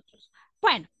con nosotros.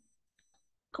 Bueno,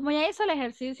 como ya hizo el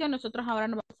ejercicio, nosotros ahora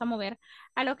nos vamos a mover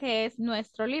a lo que es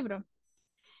nuestro libro.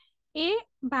 Y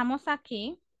vamos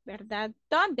aquí, ¿verdad?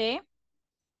 Donde,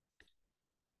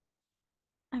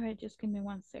 a ver, just give me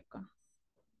one second.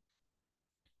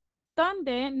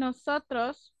 Donde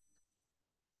nosotros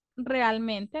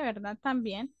realmente, ¿verdad?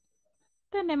 También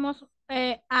tenemos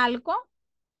algo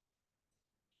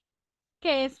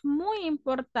que es muy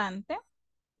importante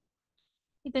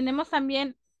y tenemos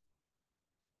también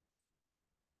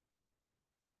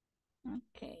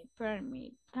Ok,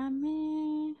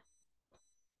 permítame.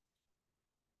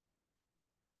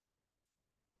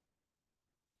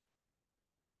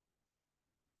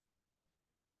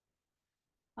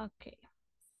 Ok.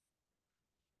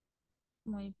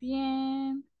 Muy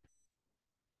bien.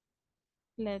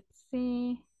 Let's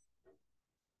see.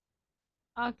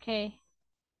 Okay.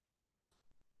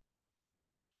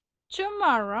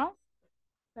 Tomorrow,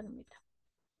 permítame.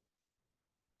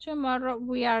 Tomorrow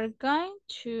we are going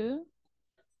to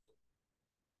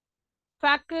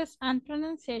focus on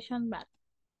pronunciation, but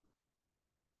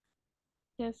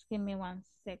just give me 1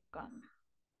 second.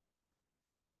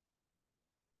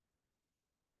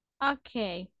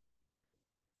 Okay.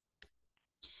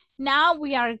 Now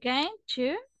we are going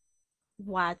to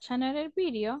watch another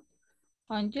video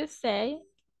on you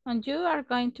are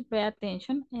going to pay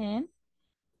attention in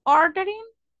ordering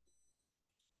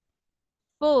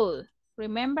food.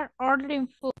 Remember ordering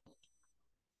food.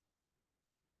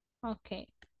 Okay.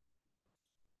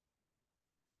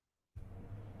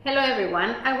 Hello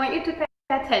everyone, I want you to pay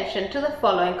attention to the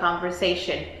following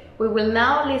conversation. We will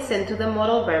now listen to the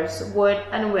modal verbs would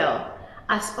and will.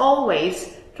 As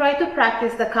always, try to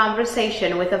practice the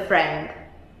conversation with a friend.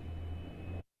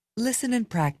 Listen and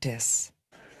practice.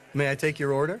 May I take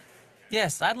your order?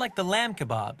 Yes, I'd like the lamb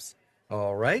kebabs.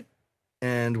 All right.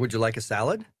 And would you like a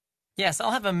salad? Yes,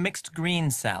 I'll have a mixed green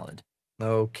salad.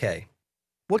 Okay.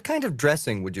 What kind of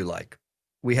dressing would you like?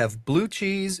 We have blue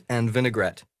cheese and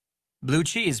vinaigrette. Blue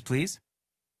cheese, please.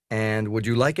 And would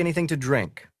you like anything to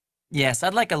drink? Yes,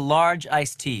 I'd like a large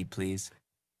iced tea, please.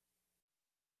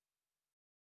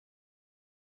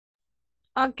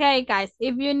 Okay, guys,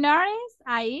 if you notice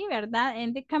ahí, ¿verdad?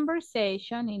 In the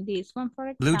conversation, in this one, for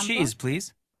example. Blue cheese,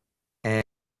 please.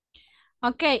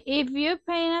 Okay, if you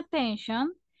paying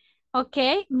attention,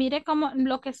 ok, mire cómo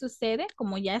lo que sucede,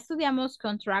 como ya estudiamos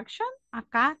contraction,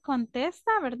 acá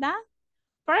contesta, ¿verdad?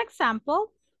 For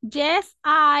example, yes,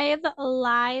 I'd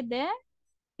like the,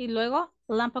 y luego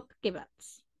lamp of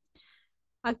kebabs.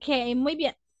 Ok, muy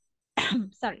bien.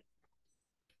 Sorry.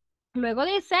 Luego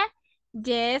dice,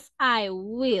 yes, I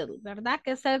will, ¿verdad?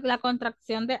 Que es la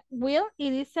contracción de will. Y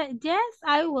dice, yes,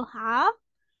 I will have.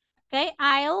 Ok,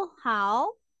 I'll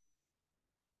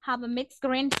have a mixed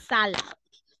green salad.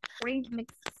 Green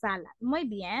mixed salad. Muy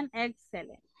bien,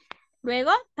 excelente.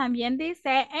 Luego también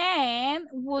dice, and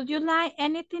would you like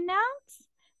anything else?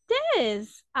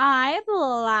 Yes, I'd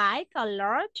like a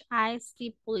large iced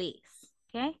tea, please.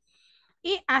 Ok.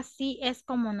 Y así es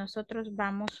como nosotros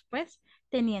vamos, pues,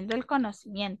 teniendo el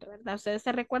conocimiento, ¿verdad? Ustedes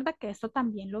se recuerdan que esto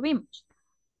también lo vimos.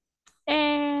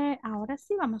 Ahora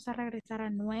sí, vamos a regresar a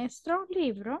nuestro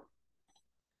libro.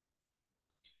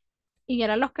 Y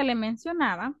era lo que le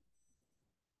mencionaba.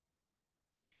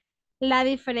 La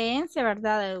diferencia,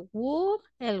 ¿verdad? El would,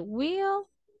 el will,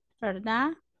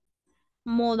 ¿verdad?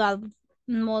 Modal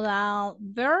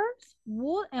verbs,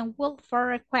 would and will for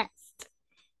request.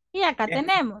 Y acá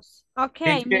tenemos. Ok.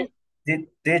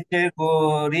 Teacher,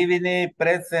 good evening,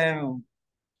 present.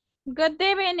 Good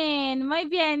evening. Muy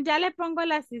bien, ya le pongo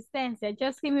la asistencia.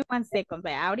 Just give me 1 second.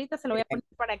 Vea, ahorita se lo voy a poner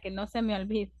para que no se me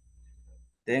olvide.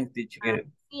 Thanks, teacher.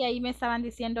 Sí, ahí me estaban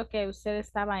diciendo que usted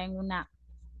estaba en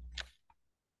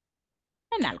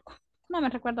algo. No me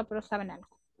recuerdo, pero estaba en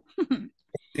algo.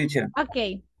 Teacher.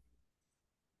 Ok.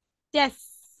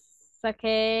 Yes. Ok,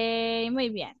 muy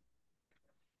bien.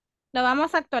 Lo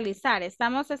vamos a actualizar.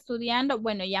 Estamos estudiando,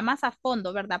 bueno, ya más a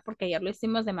fondo, ¿verdad? Porque ayer lo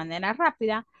hicimos de manera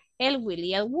rápida, el will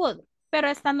y el would. Pero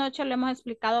esta noche lo hemos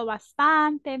explicado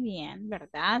bastante bien,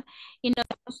 ¿verdad? Y nos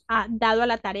hemos dado a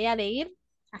la tarea de ir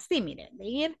así, miren, de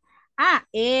ir a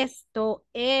esto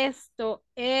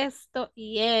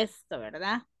y esto,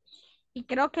 ¿verdad? Y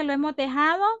creo que lo hemos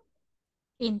dejado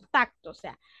intacto, o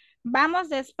sea, vamos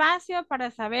despacio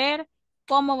para saber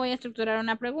cómo voy a estructurar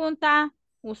una pregunta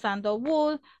usando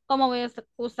would, cómo voy a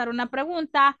usar una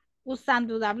pregunta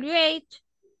usando WH,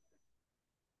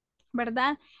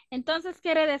 ¿verdad? Entonces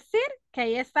quiere decir que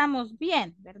ahí estamos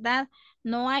bien, ¿verdad?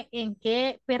 No hay en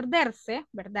qué perderse,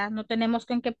 ¿verdad? No tenemos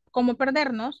cómo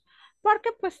perdernos,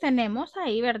 porque pues tenemos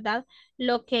ahí, ¿verdad?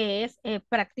 Lo que es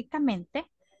prácticamente,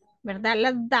 ¿verdad?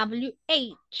 La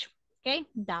WH, ¿ok?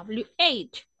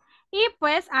 WH. Y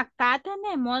pues acá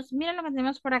tenemos, miren lo que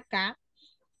tenemos por acá,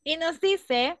 y nos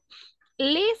dice,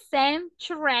 listen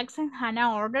to Rex and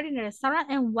Hannah order in the restaurant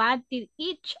and what did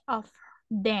each of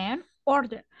them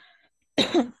order?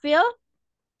 Fill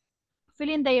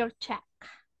in their check.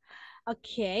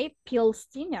 Okay, Pill's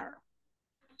dinner.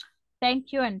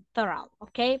 Thank you and thorough.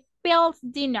 Okay, Pill's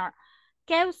dinner.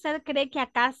 ¿Qué usted cree que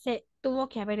acá se tuvo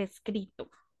que haber escrito?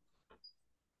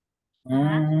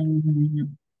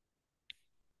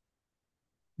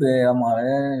 Vamos a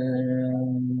ver.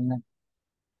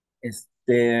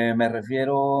 Me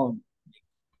refiero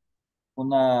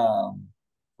una,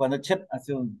 cuando el chef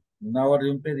hace una orden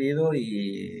de un pedido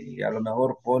y a lo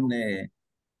mejor pone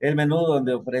el menú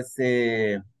donde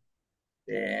ofrece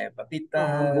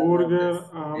papitas, Hamburger,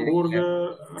 ofrece hamburger,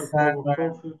 pizza,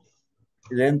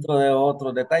 y dentro de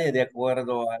otros detalles de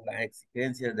acuerdo a las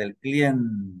exigencias del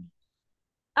cliente.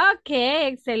 Ok,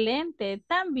 excelente.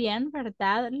 También,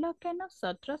 ¿verdad? Lo que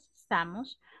nosotros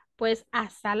estamos, pues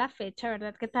hasta la fecha,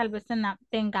 ¿verdad? Que tal vez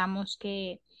tengamos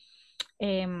que,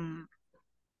 em,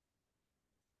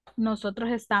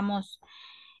 nosotros estamos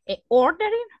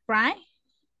ordering, right?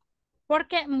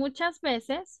 Porque muchas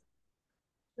veces,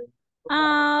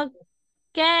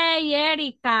 ok,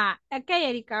 Erika, ok,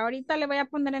 Erika, ahorita le voy a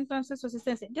poner entonces su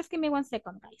asistencia. Just give me one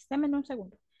second, guys. Denme un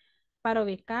segundo para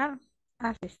ubicar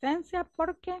asistencia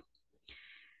porque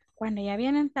cuando ya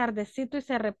vienen tardecito y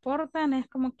se reportan es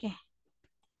como que,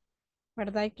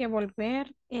 ¿verdad? Hay que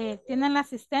volver. Tienen la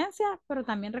asistencia, pero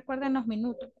también recuerden los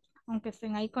minutos, aunque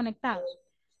estén ahí conectados.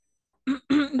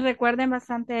 Recuerden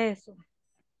bastante eso.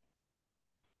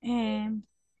 Eh,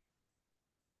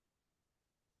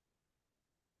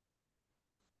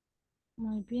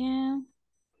 muy bien.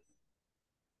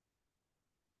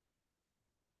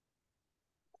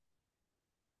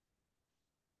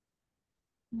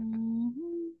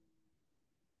 Ujú.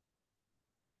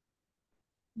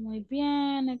 Muy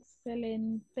bien,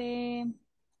 excelente.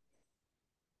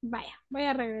 Vaya, voy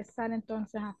a regresar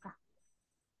entonces acá.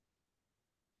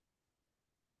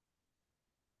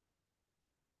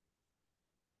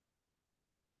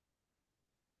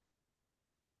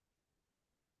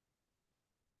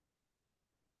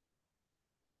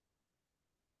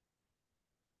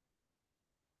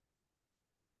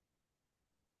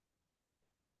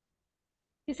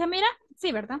 ¿Y se mira?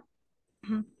 Sí, ¿verdad?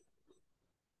 Ujú.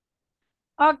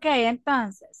 Ok,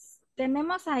 entonces,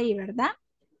 tenemos ahí, ¿verdad?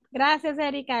 Gracias,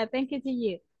 Erika. Thank you to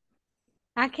you.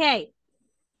 Ok,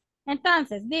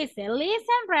 entonces dice,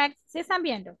 listen, Rex. ¿Sí están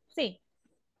viendo? Sí.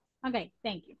 Ok,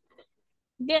 thank you.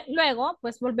 Luego,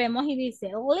 pues volvemos y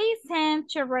dice, listen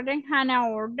to Red and Hannah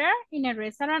order in a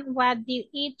restaurant. What did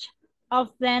each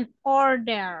of them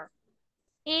order?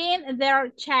 In their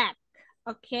check,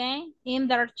 okay? In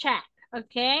their check,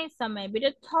 okay? So maybe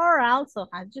the total, so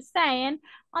as you saying,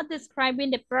 or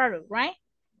describing the product, right?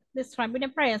 Describing the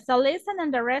product. So listen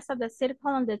and the rest of the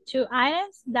circle on the two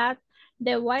items that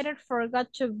the waiter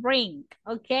forgot to bring,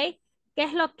 okay? ¿Qué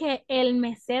es lo que el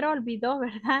mesero olvidó,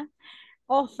 verdad?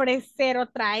 Ofrecer o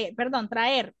traer, perdón,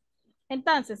 traer.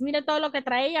 Entonces, mire todo lo que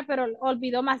traía, pero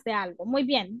olvidó más de algo. Muy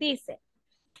bien, dice,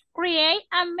 create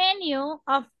a menu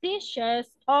of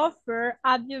dishes offered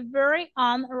at your very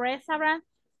own restaurant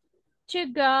to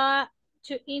go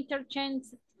to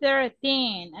interchange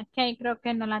 13. Ok, creo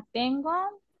que no la tengo.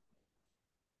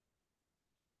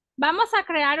 Vamos a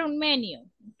crear un menú,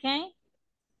 ok.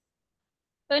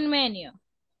 Un menú.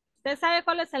 Usted sabe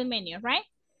cuál es el menú, right?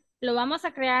 Lo vamos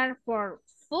a crear por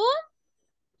food,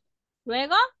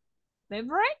 luego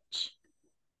beverage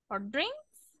or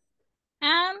drinks,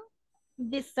 and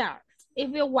desserts,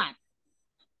 if you want.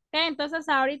 Okay, entonces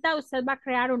ahorita usted va a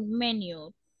crear un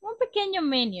menú, un pequeño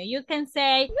menú. You can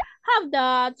say hot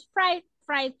dogs, fried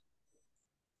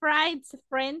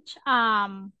French.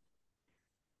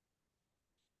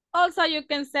 Also you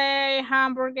can say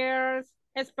hamburgers,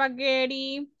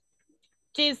 spaghetti,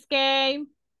 cheesecake.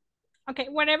 Okay,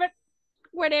 whatever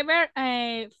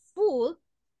food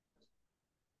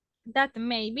that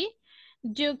maybe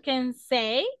you can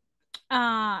say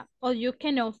or you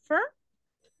can offer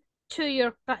to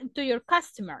your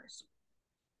customers.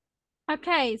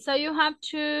 Okay, so you have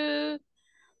 3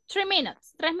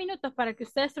 minutes, 3 minutos para que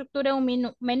usted estructure un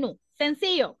menú.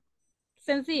 Sencillo,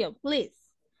 sencillo, please.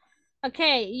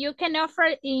 Okay, you can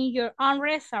offer in your own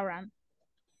restaurant.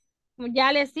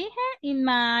 Ya les dije, in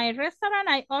my restaurant,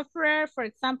 I offer, for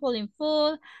example, in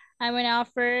food, I'm going to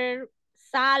offer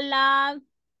salad,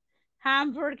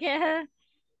 hamburger,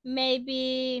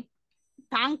 maybe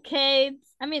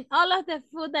pancakes. I mean, all of the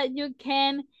food that you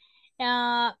can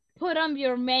put on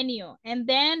your menu. And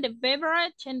then the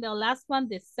beverage and the last one,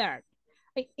 dessert.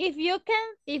 If you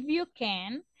can,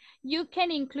 you can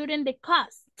include in the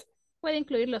cost. Puede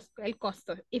incluir el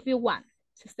costo if you want,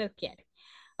 si usted quiere.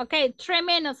 Okay, 3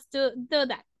 minutes to do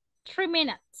that. 3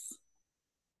 minutes.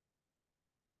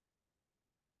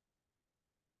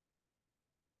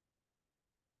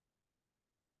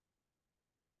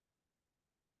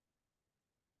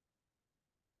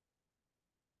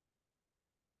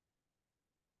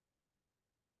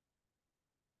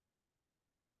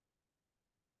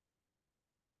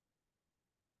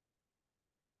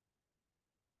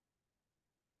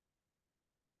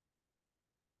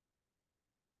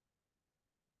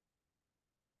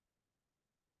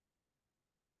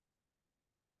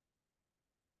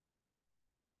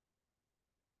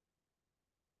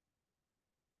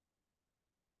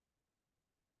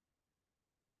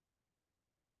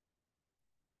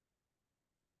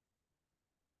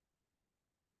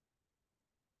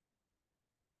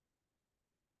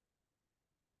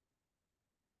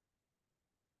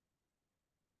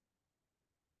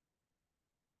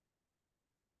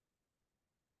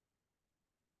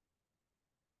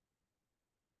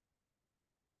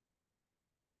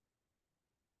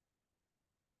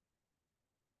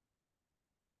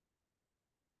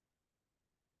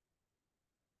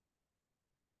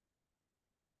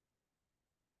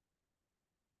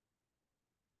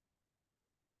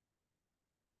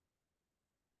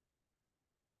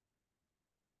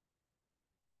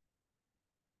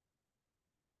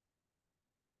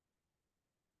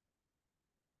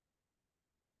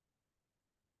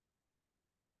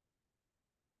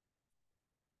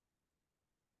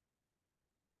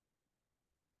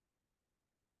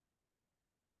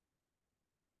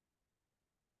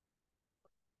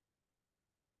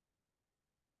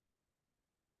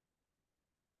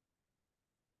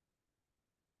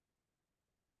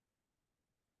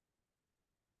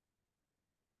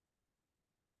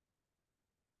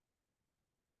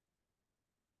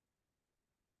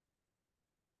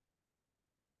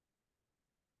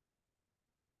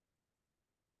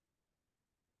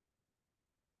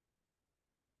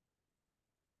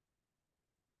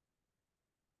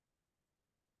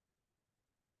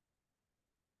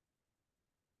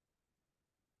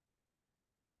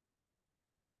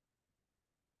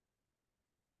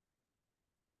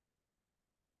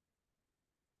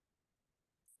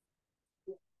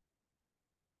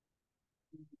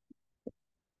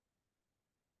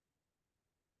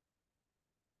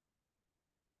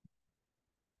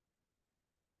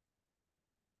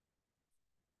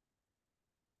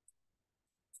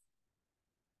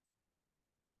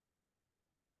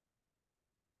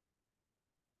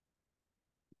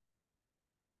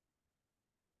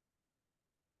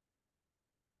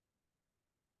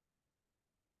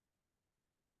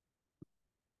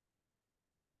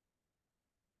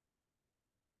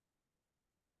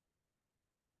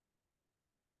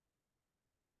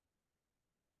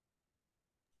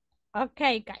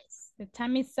 Okay, guys, the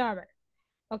time is over.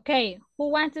 Okay, who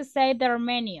wants to say their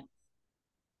menu?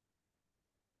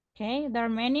 Okay, their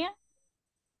menu.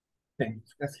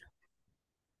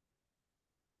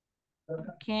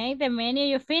 Okay, the menu,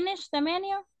 you finished the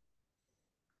menu?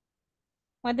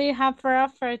 What do you have for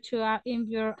offer to in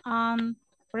your own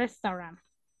restaurant?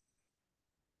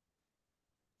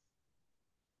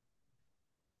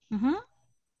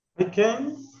 I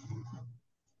can.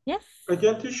 Yes. I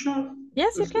can teacher.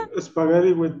 Yes, you can.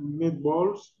 Spaghetti with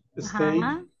meatballs, steak,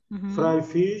 fried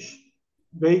fish,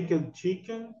 baked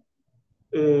chicken,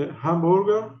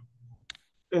 hamburger,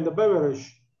 and the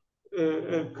beverage,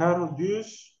 carrot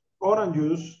juice, orange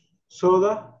juice,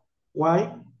 soda,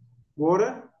 wine,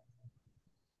 water,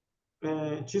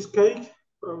 cheesecake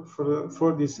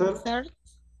for dessert,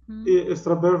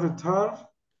 strawberry tart.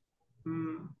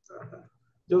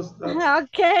 Just that.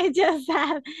 Okay, just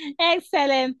that.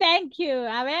 Excellent. Thank you.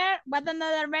 A ver, what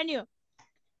another menu?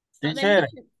 Teacher.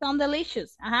 Son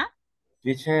delicious.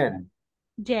 Teacher.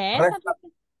 Yes.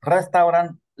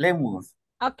 Restaurant Lemus.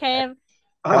 Okay.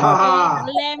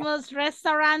 Lemus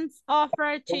restaurants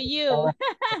offer to you.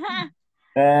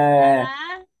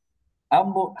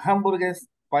 Hamburgers,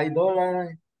 $5. Oh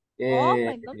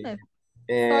my goodness.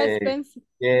 So expensive.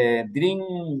 Drink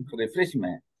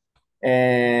refreshment.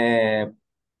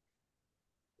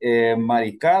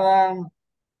 Maricada,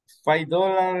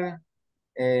 $5.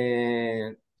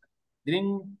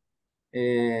 Drink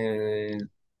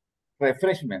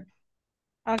refreshment.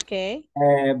 Okay.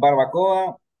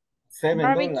 Barbacoa, $7.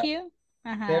 Barbecue.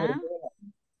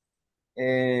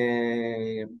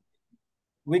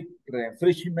 With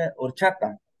refreshment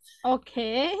horchata.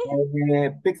 Okay.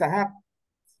 Pizza Hut,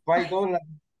 $5.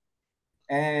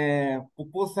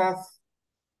 Pupusas,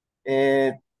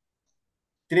 3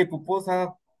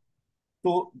 pupusas,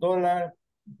 $2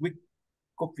 with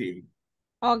coffee.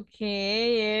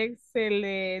 Okay,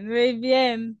 excellent. Muy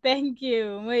bien. Thank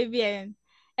you. Muy bien.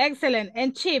 Excellent.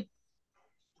 And cheap.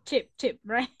 Cheap,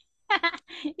 right?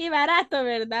 Y barato,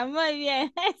 ¿verdad? Muy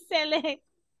bien. Excelente.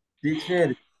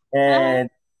 Teacher,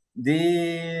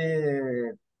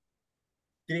 the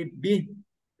 3B,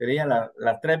 sería las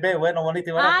 3B, bueno,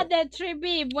 bonito y barato. The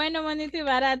 3B, bueno, bonito y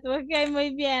barato. Ok,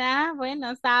 muy bien.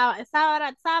 Bueno, está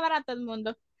barato el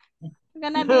mundo.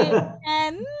 Gonna be, more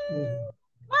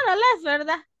or less,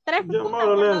 ¿verdad? 3 pupusas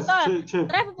por $2.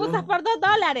 3 pupusas por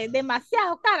 $2.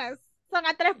 Demasiado caras. Son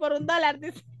a 3 por $1,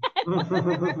 dice.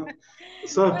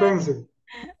 So expensive.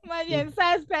 Muy bien, so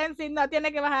expensive. No,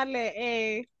 tiene que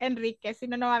bajarle Enrique, si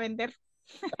no, no va a vender.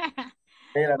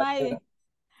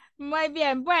 Muy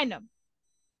bien, bueno.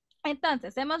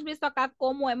 Entonces, hemos visto acá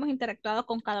cómo hemos interactuado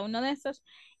con cada uno de estos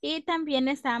y también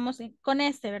estábamos con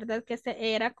este, ¿verdad? Que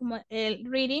este era como el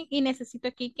reading y necesito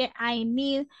aquí que I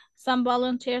need some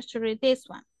volunteers to read this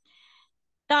one.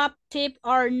 Top tip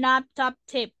or not top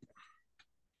tip.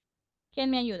 ¿Quién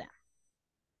me ayuda?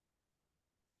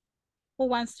 Who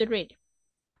wants to read?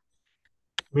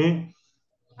 Me.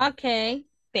 Okay,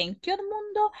 thank you,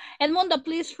 Edmundo. Edmundo,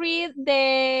 please read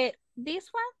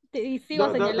this one.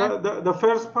 The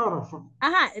first paragraph.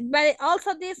 But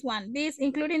also this one,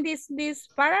 including this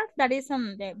paragraph that is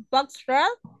on the box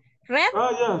red.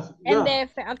 Yes. And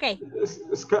okay.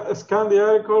 Scan the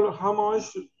article. How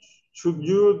much should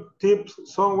you tip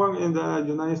someone in the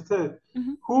United States?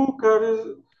 Who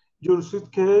carries your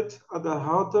suitcase at the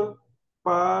hotel?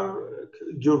 Park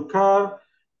your car.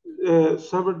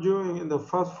 Serve you in the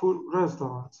fast food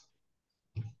restaurant.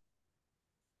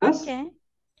 Yes?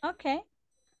 Okay.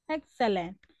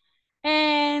 Excellent.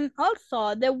 And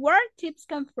also, the word tips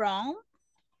come from...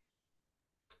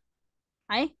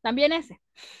 Ahí, también ese.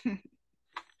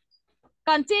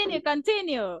 Continue.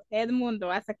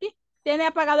 Edmundo, hasta aquí. Tiene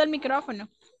apagado el micrófono.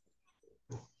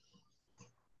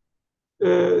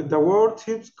 The word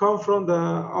tips come from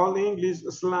the Old English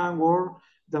slang word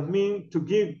that means to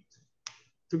give.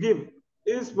 To give.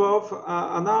 It's both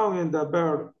a noun and a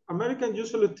verb. Americans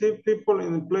usually tip people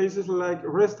in places like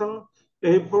restaurants,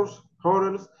 airports,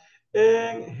 hotels,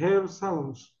 and hair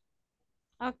salons.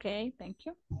 Okay, thank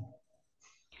you.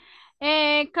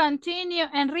 Continue,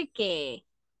 Enrique.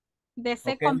 The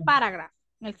second paragraph,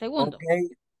 el segundo.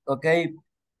 Okay.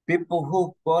 People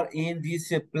who go in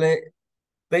this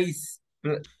places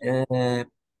in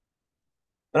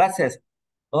this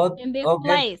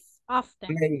place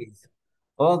often.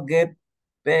 Or get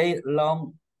paid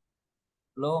long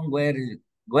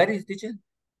where is teacher?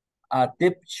 A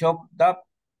tip shop that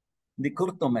the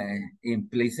customer in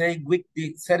places with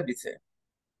the services.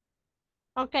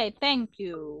 Okay, thank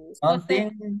you.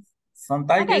 Sometimes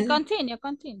okay, continue.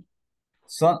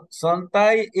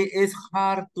 Sometimes it is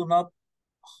hard to know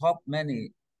how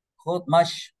many how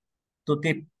much to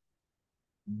tip.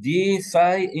 The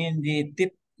size in the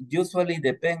tip usually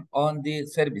depend on the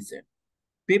service.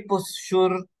 People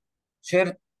should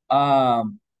share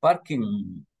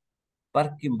parking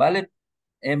valet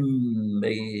and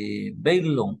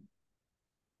bailon.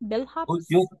 Bellhops.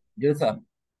 Yes,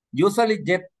 usually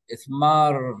get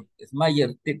smaller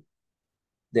tip.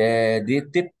 The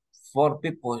tip for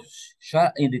people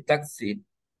share in the taxi.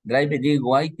 Driver the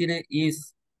white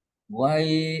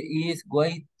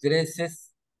dresses.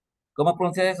 ¿Cómo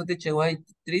pronunciar eso, teacher? White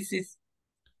dresses.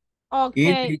 In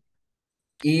Okay. the,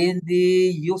 in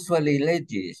the usually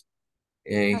ladies.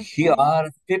 Here Okay. are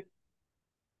tip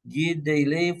give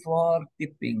daily for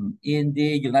tipping in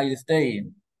the United States.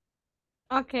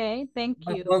 Okay, thank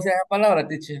 ¿Cómo you. pronuncia esa palabra,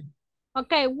 teacher?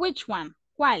 Okay, which one?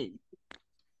 ¿Cuál?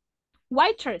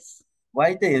 Waiters.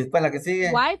 White y después la que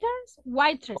sigue. Waiters,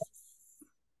 waitresses.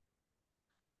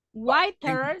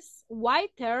 Waiters,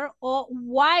 waiter o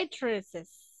waitresses.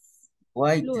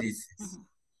 White Plural. dresses.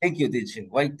 Thank you, teacher.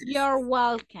 White dresses. You're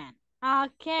welcome.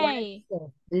 Okay.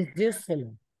 It's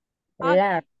usually. Okay.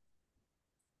 Large.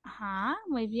 Ajá,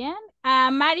 muy bien.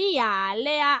 María,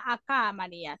 lea acá,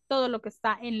 María. Todo lo que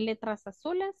está en letras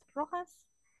azules, rojas,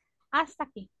 hasta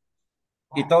aquí.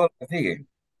 Y todo lo que sigue.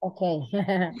 Okay.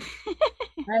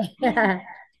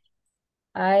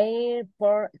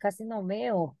 Casi no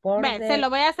veo. Ve, se lo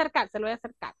voy a acercar, se lo voy a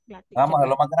acercar. La teacher, Vamos a ve.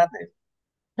 lo más grande.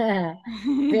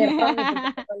 Perdón,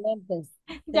 porque tengo lentes.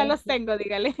 Ya Thank los you. tengo,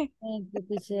 dígale. Thank you,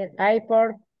 teacher.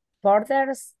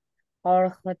 Porters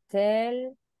or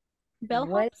hotel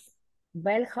Bellhops.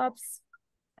 bellhops.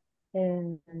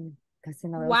 Casi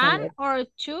no veo One salir. or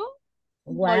two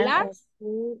One or dollars.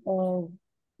 two or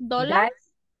Dollars.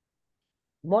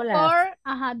 bolas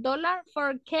Dollar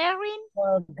for carrying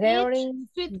for each carrying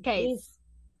suitcase.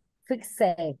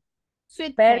 suitcase.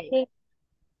 Suitcase.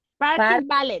 Parking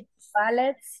Pallets.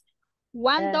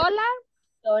 $1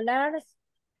 $1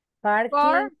 for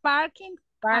parking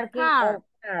a car.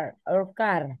 or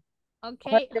car.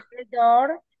 Okay. Hotel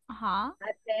door Ajá.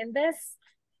 attendance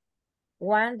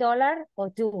 $1 or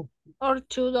two. Or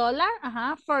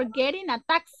 $2, for getting a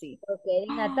taxi. For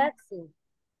getting a taxi.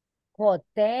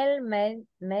 Hotel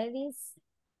medis.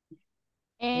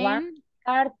 And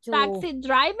car to taxi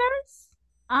drivers.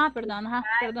 Perdón,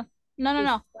 perdón.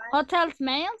 No. Hotels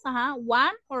mails,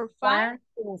 1 or 5 1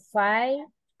 to 5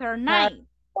 per night.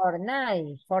 for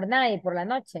night, por la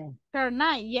noche. Per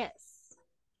night, yes.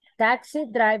 Taxi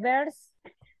drivers,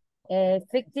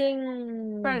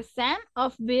 15%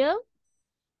 of bill.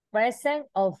 Percent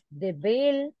of the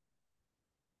bill.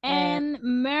 And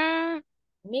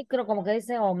micro, como que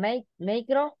dice, o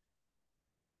micro.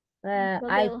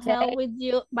 I help with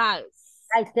you bags.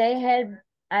 I tell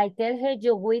her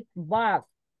you with bag.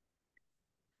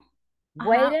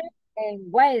 Waiter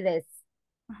and waiters.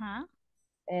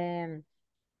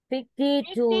 50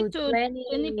 to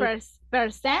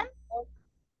 20%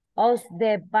 of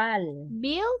the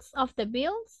bill. Of the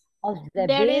bills.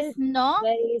 There is no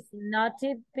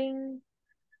tipping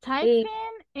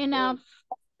in a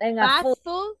fast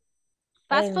food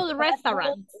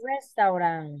restaurant.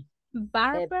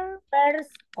 Barber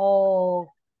or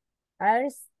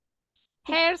hairstylist.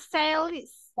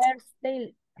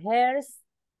 Hairstylists.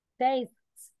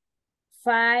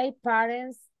 5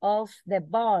 parents of the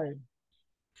ball.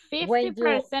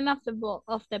 50% of the bill.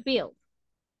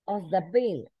 Of the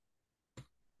bill.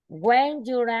 When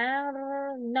you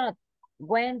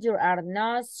are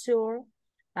not sure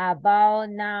about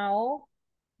now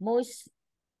much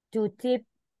to tip,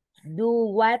 do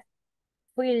what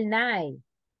feel nice.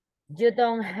 You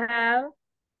don't have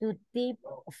to tip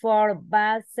for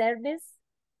bad service,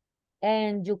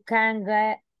 and you can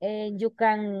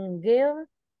give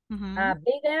a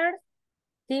bigger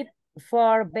tip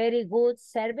for very good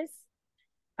service.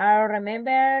 I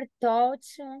remember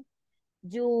touch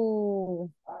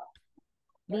you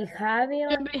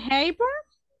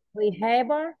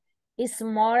behavior is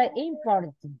more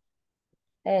important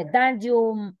than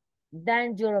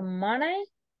your money.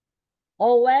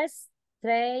 Always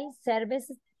trade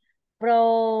services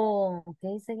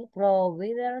provides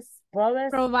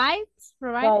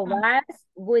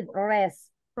with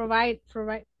rest. Providers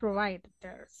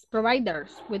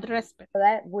with respect.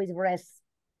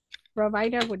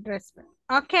 Provider with respect.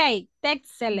 Okay,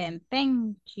 excellent.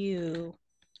 Thank you.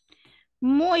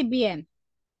 Muy bien.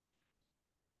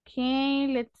 Okay,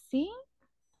 let's see.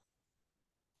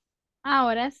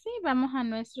 Ahora sí, vamos a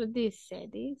nuestro dice.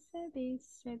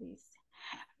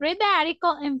 Read the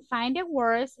article and find the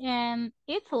words and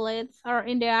italics are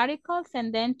in the articles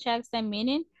and then check the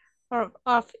meaning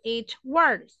of each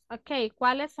word. Ok,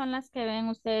 ¿cuáles son las que ven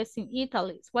ustedes sin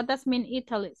italics? What does mean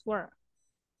italics word?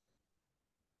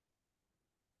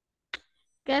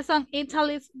 ¿Qué son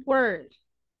italics words?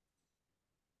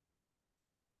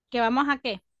 ¿Que vamos a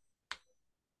qué?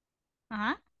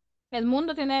 Ajá. El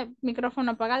mundo tiene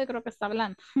micrófono apagado y creo que está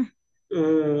hablando.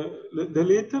 The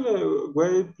little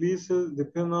way pleases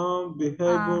depend on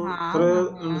behavior,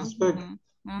 threat, and respect.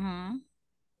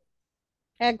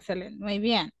 Excellent, muy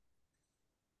bien.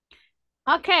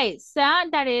 Okay, so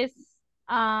that is,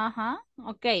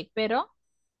 okay, pero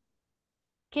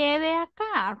 ¿qué de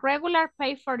acá? Regular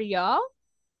pay for job.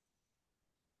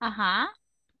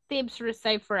 Tips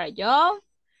received for a job.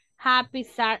 Happy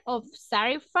of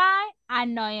certify,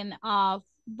 annoying of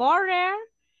border,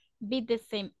 be the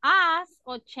same as,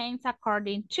 o change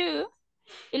according to.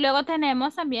 Y luego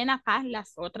tenemos también acá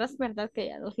las otras, ¿verdad? Que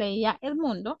ya los leía el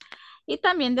mundo. Y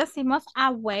también decimos a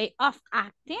way of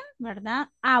acting, ¿verdad?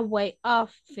 A way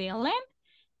of feeling,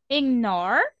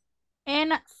 ignore,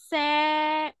 and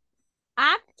say,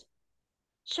 act,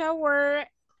 shower,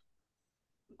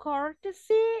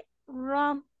 courtesy,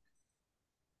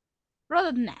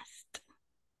 rudeness.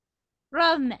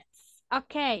 Rudeness.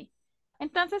 Ok.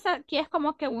 Entonces aquí es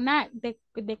como que una de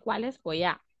cuáles voy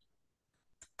a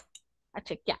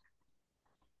chequear.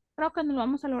 Creo que no lo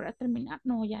vamos a lograr terminar.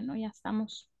 No, ya no, ya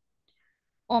estamos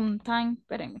on time.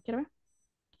 Espérenme, quiero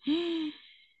ver.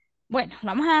 Bueno, lo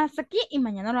vamos a hacer aquí y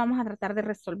mañana lo vamos a tratar de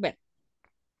resolver.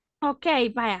 Ok,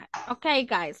 vaya. Ok,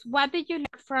 guys. What did you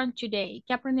learn from today?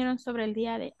 ¿Qué aprendieron sobre el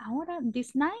día de ahora?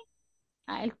 This night?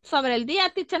 Sobre el día,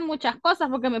 teacher, muchas cosas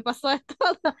porque me pasó esto.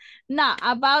 No,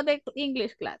 about the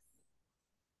English class.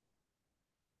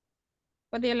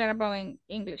 What do you learn about in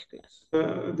English class?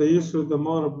 The use of the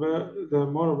modal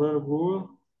verb would.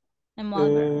 The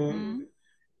modal.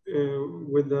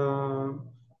 With the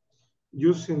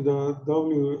using the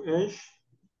WH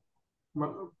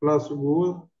plus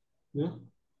would. Yeah.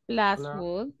 Plus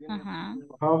would.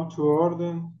 How to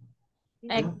order.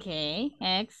 Okay,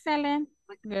 excellent.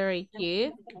 Very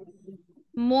good.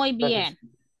 Muy bien.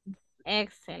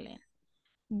 Excelente.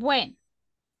 Bueno.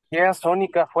 Yeah,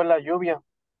 Sónica, fue la lluvia.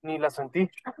 Ni la sentí.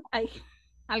 Ay,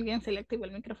 alguien se le activó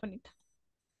el microfonito.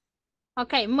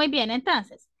 Ok, muy bien.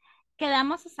 Entonces,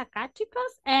 quedamos hasta acá,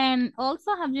 chicos. And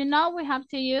also, have you know, we have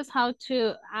to use how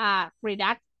to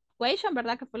redact question,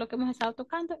 ¿verdad? Que fue lo que hemos estado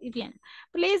tocando. Y bien.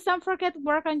 Please don't forget to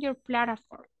work on your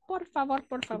platform. Por favor,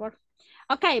 por favor.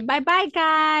 Okay, bye-bye,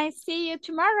 guys. See you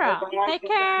tomorrow. Take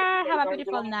care. Have a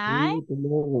beautiful night.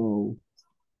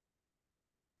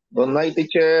 Good night,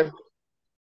 teacher.